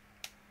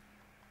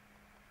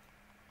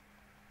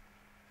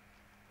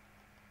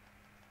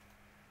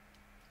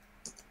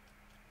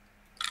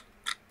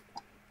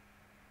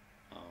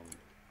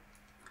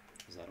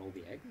 Is that all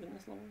the eggs in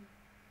this level?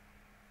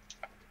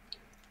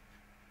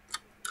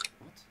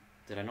 What?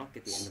 Did I not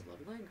get the end of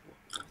level egg?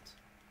 What?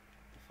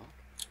 The fuck?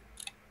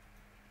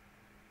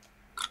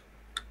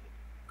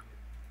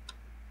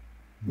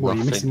 What, are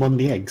you missing one of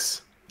the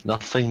eggs?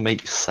 Nothing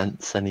makes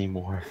sense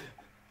anymore.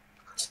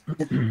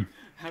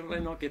 How did I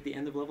not get the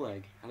end of level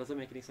egg? How does that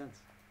make any sense?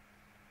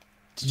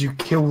 Did you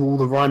kill all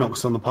the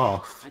Rhinox on the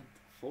path? I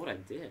thought I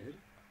did.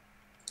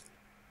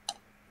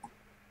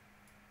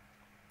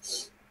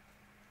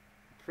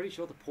 Pretty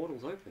sure the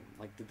portal's open.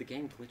 Like, did the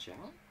game glitch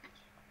out?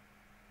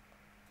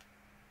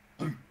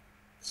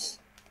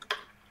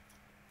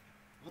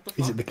 What the fuck?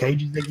 Is it the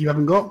cages that you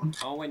haven't got?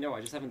 Oh wait, no, I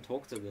just haven't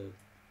talked to the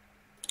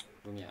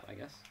room yet, I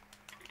guess.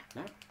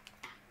 No?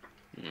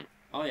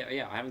 Oh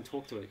yeah, I haven't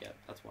talked to it yet,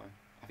 that's why.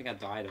 I think I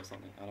died or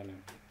something, I don't know.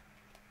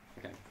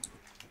 Okay.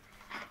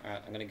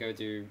 Alright, I'm gonna go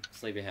do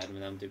Sleepyhead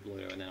and then do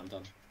Bluto and then I'm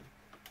done.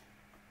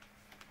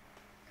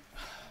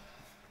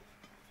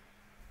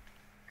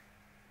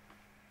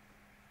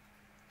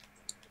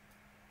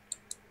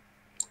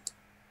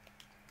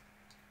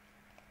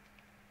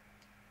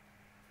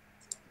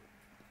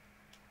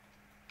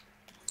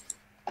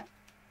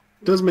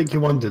 It does make you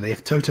wonder that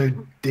if Toto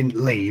didn't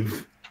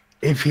leave,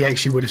 if he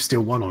actually would have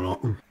still won or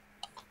not.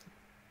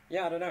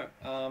 Yeah, I don't know.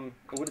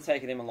 It would have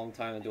taken him a long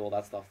time to do all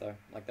that stuff though.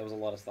 Like, there was a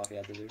lot of stuff he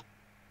had to do.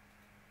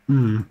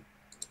 Hmm.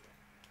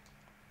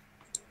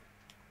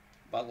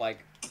 But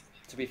like,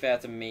 to be fair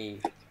to me,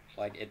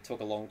 like, it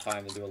took a long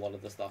time to do a lot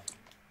of the stuff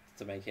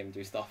to make him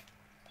do stuff.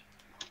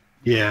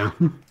 Yeah.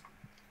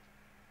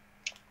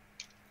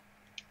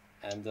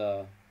 And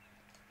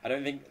I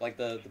don't think like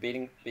the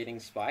beating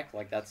Spike,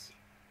 like, that's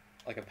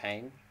like a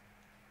pain.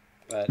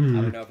 But I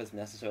don't know if it's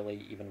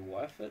necessarily even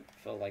worth it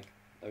for like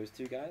those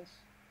two guys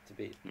to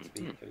beat those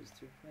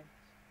two things.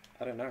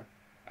 I don't know.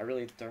 I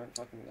really don't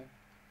fucking know.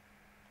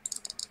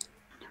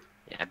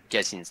 Yeah, I'm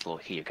guessing it's a little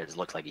heated because it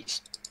looks like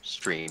he's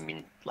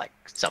streaming like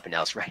something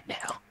else right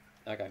now.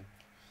 Okay.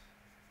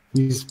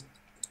 He's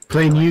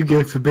playing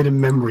Yu-Gi-Oh! Forbidden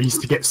Memories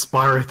to get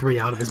Spyro 3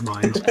 out of his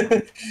mind.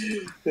 Like,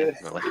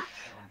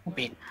 I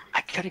mean,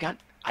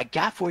 I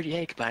got 40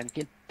 egg, but I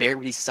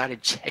barely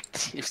decided to check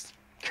this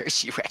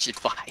curse you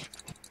Ratchet5.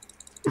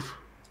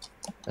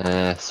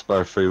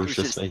 Spyro 3 was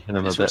just making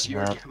him a bit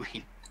mad.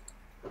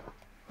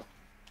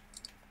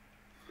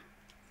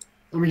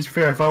 I mean, to be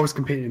fair, if I was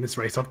competing in this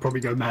race, I'd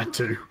probably go mad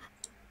too.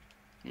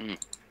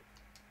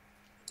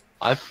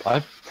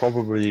 I've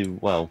probably,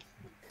 well,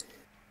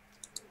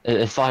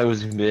 if I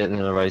was competing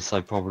in a race,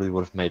 I probably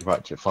would have made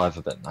Ratchet5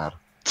 a bit mad.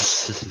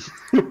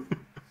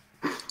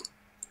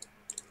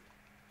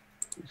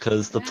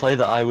 Because the play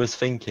that I was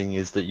thinking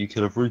is that you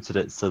could have routed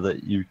it so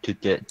that you could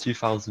get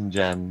 2,000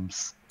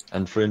 gems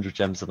and 300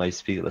 gems in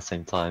Ice Peak at the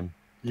same time.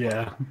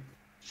 Yeah.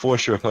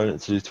 Force your opponent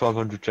to do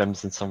 1,200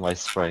 gems in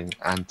Sunrise Spring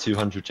and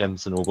 200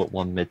 gems in all but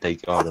one Midday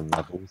Garden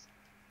levels.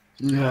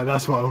 Yeah,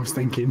 that's what I was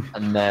thinking.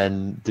 And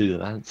then do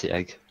the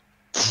anti-egg.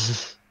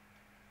 It's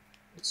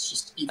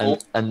just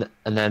evil. and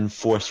then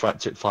force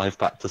Ratchet5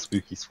 back to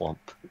Spooky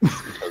Swamp.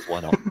 Because why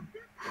not?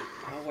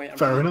 Oh wait,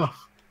 Fair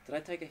enough. Did I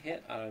take a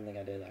hit? I don't think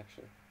I did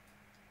actually.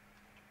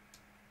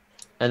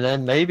 And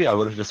then maybe I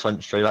would have just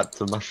went straight back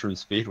to Mushroom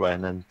Speedway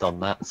and then done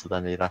that, so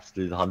then he'd have to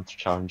do the Hunter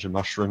Challenge in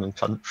Mushroom and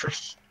Country.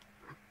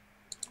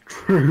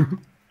 True.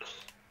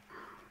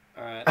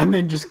 Alright. And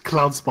then just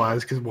Cloud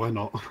Spires, because why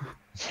not?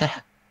 Yeah.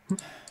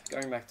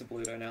 Going back to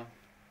Bluto now.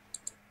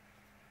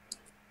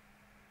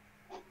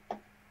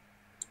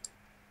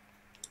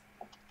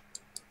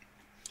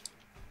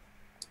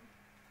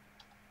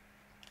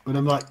 But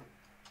I'm like,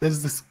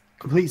 there's this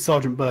complete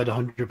Sergeant Bird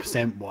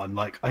 100% one.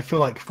 Like, I feel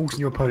like forcing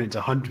your opponent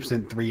to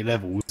 100% 3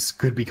 levels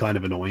could be kind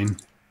of annoying.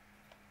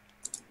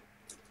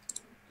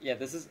 Yeah,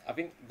 this is. I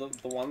think the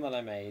one that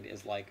I made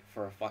is like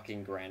for a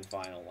fucking grand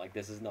final. Like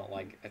this is not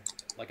like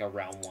a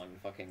round 1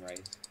 fucking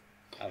race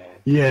at all.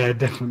 Yeah,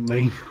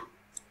 definitely.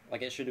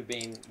 Like it should have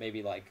been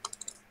maybe like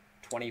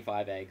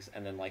 25 eggs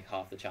and then like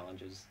half the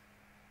challenges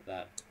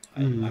that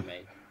I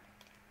made.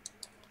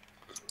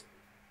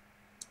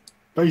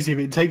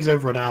 Basically, if it takes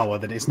over an hour,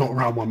 then it's not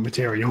round 1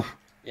 material.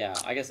 Yeah,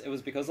 I guess it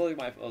was because it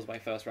was my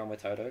first round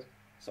with Toto,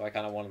 so I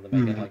kind of wanted to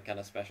make it like kind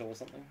of special or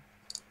something.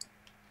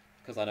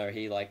 Because I know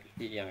he likes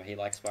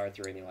Spyro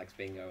 3 and he likes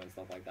Bingo and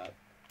stuff like that.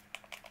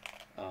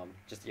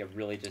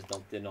 Really just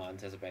did not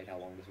anticipate how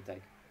long this would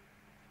take.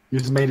 You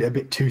just made it a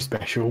bit too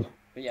special.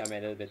 But yeah, I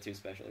made it a bit too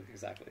special,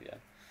 exactly, yeah.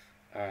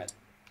 Alright,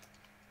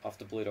 off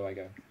to Bluto I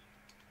go.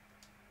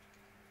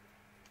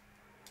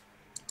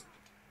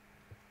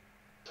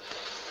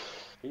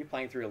 Are you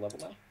playing through a level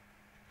now?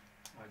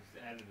 I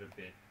just added a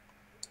bit.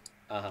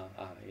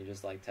 You're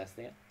just like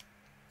testing it?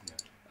 Yeah.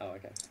 Oh,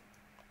 okay.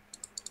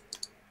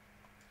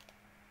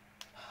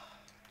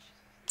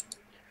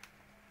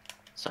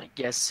 So I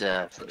guess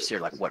from here,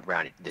 like what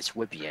round this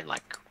would be in?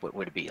 Like what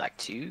would it be? Like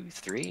 2,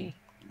 3?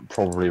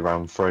 Probably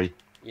round 3.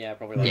 Yeah,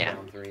 probably like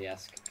round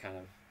 3-esque kind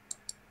of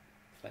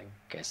thing.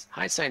 I guess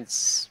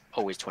hindsight's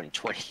always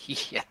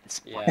 20/20 at this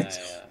point.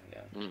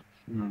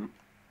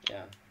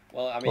 Yeah.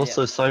 Well, I mean.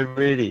 Also, so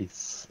really,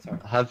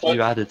 have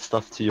you added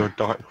stuff to your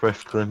Dark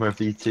Rift Glimmer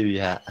V2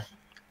 yet?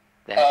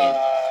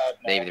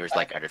 Maybe there was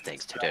like other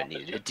things Toto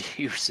needed to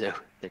do, so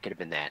there could have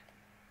been that.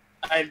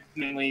 I've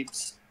mainly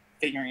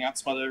figuring out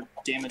some other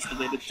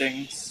damage-related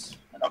things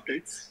and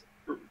updates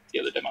for the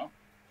other demo.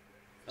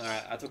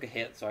 Alright, I took a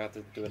hit, so I have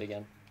to do it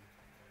again.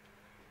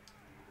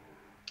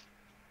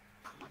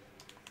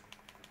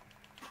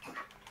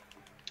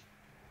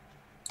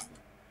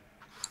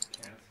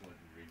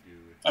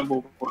 And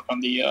we'll work on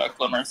the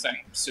Glimmer thing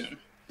soon.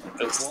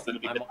 Well,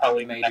 I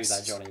may do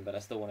that, Johnny, but I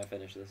still want to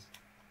finish this.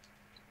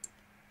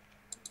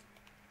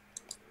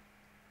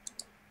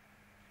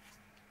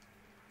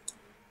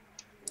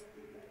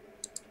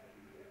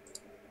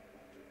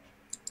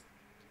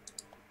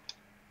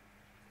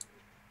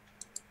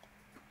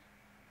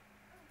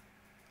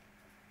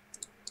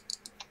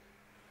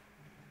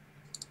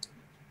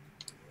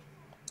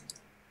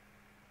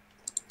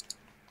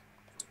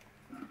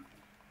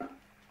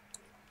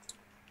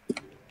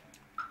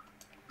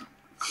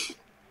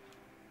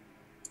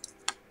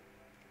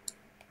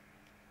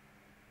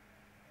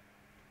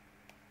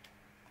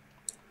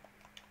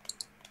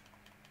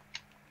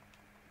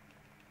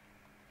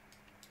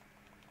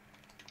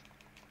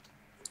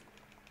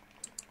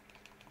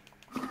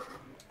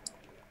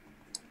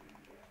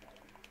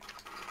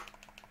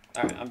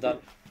 Alright, I'm done.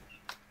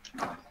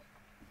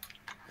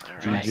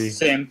 Alright.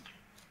 Same.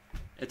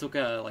 It took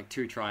like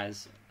 2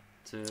 tries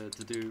to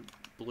do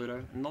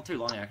Bluto. Not too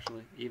long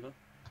actually, either.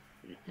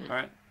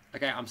 Alright.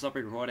 Okay, I'm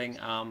stopping recording.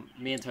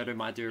 Me and Toto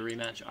might do a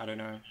rematch, I don't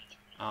know.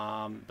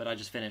 But I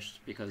just finished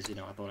because,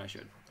 I thought I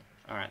should.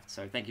 Alright,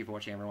 so thank you for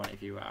watching everyone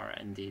if you are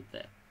indeed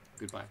there.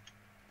 Goodbye.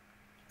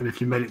 And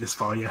if you made it this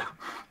far, yeah.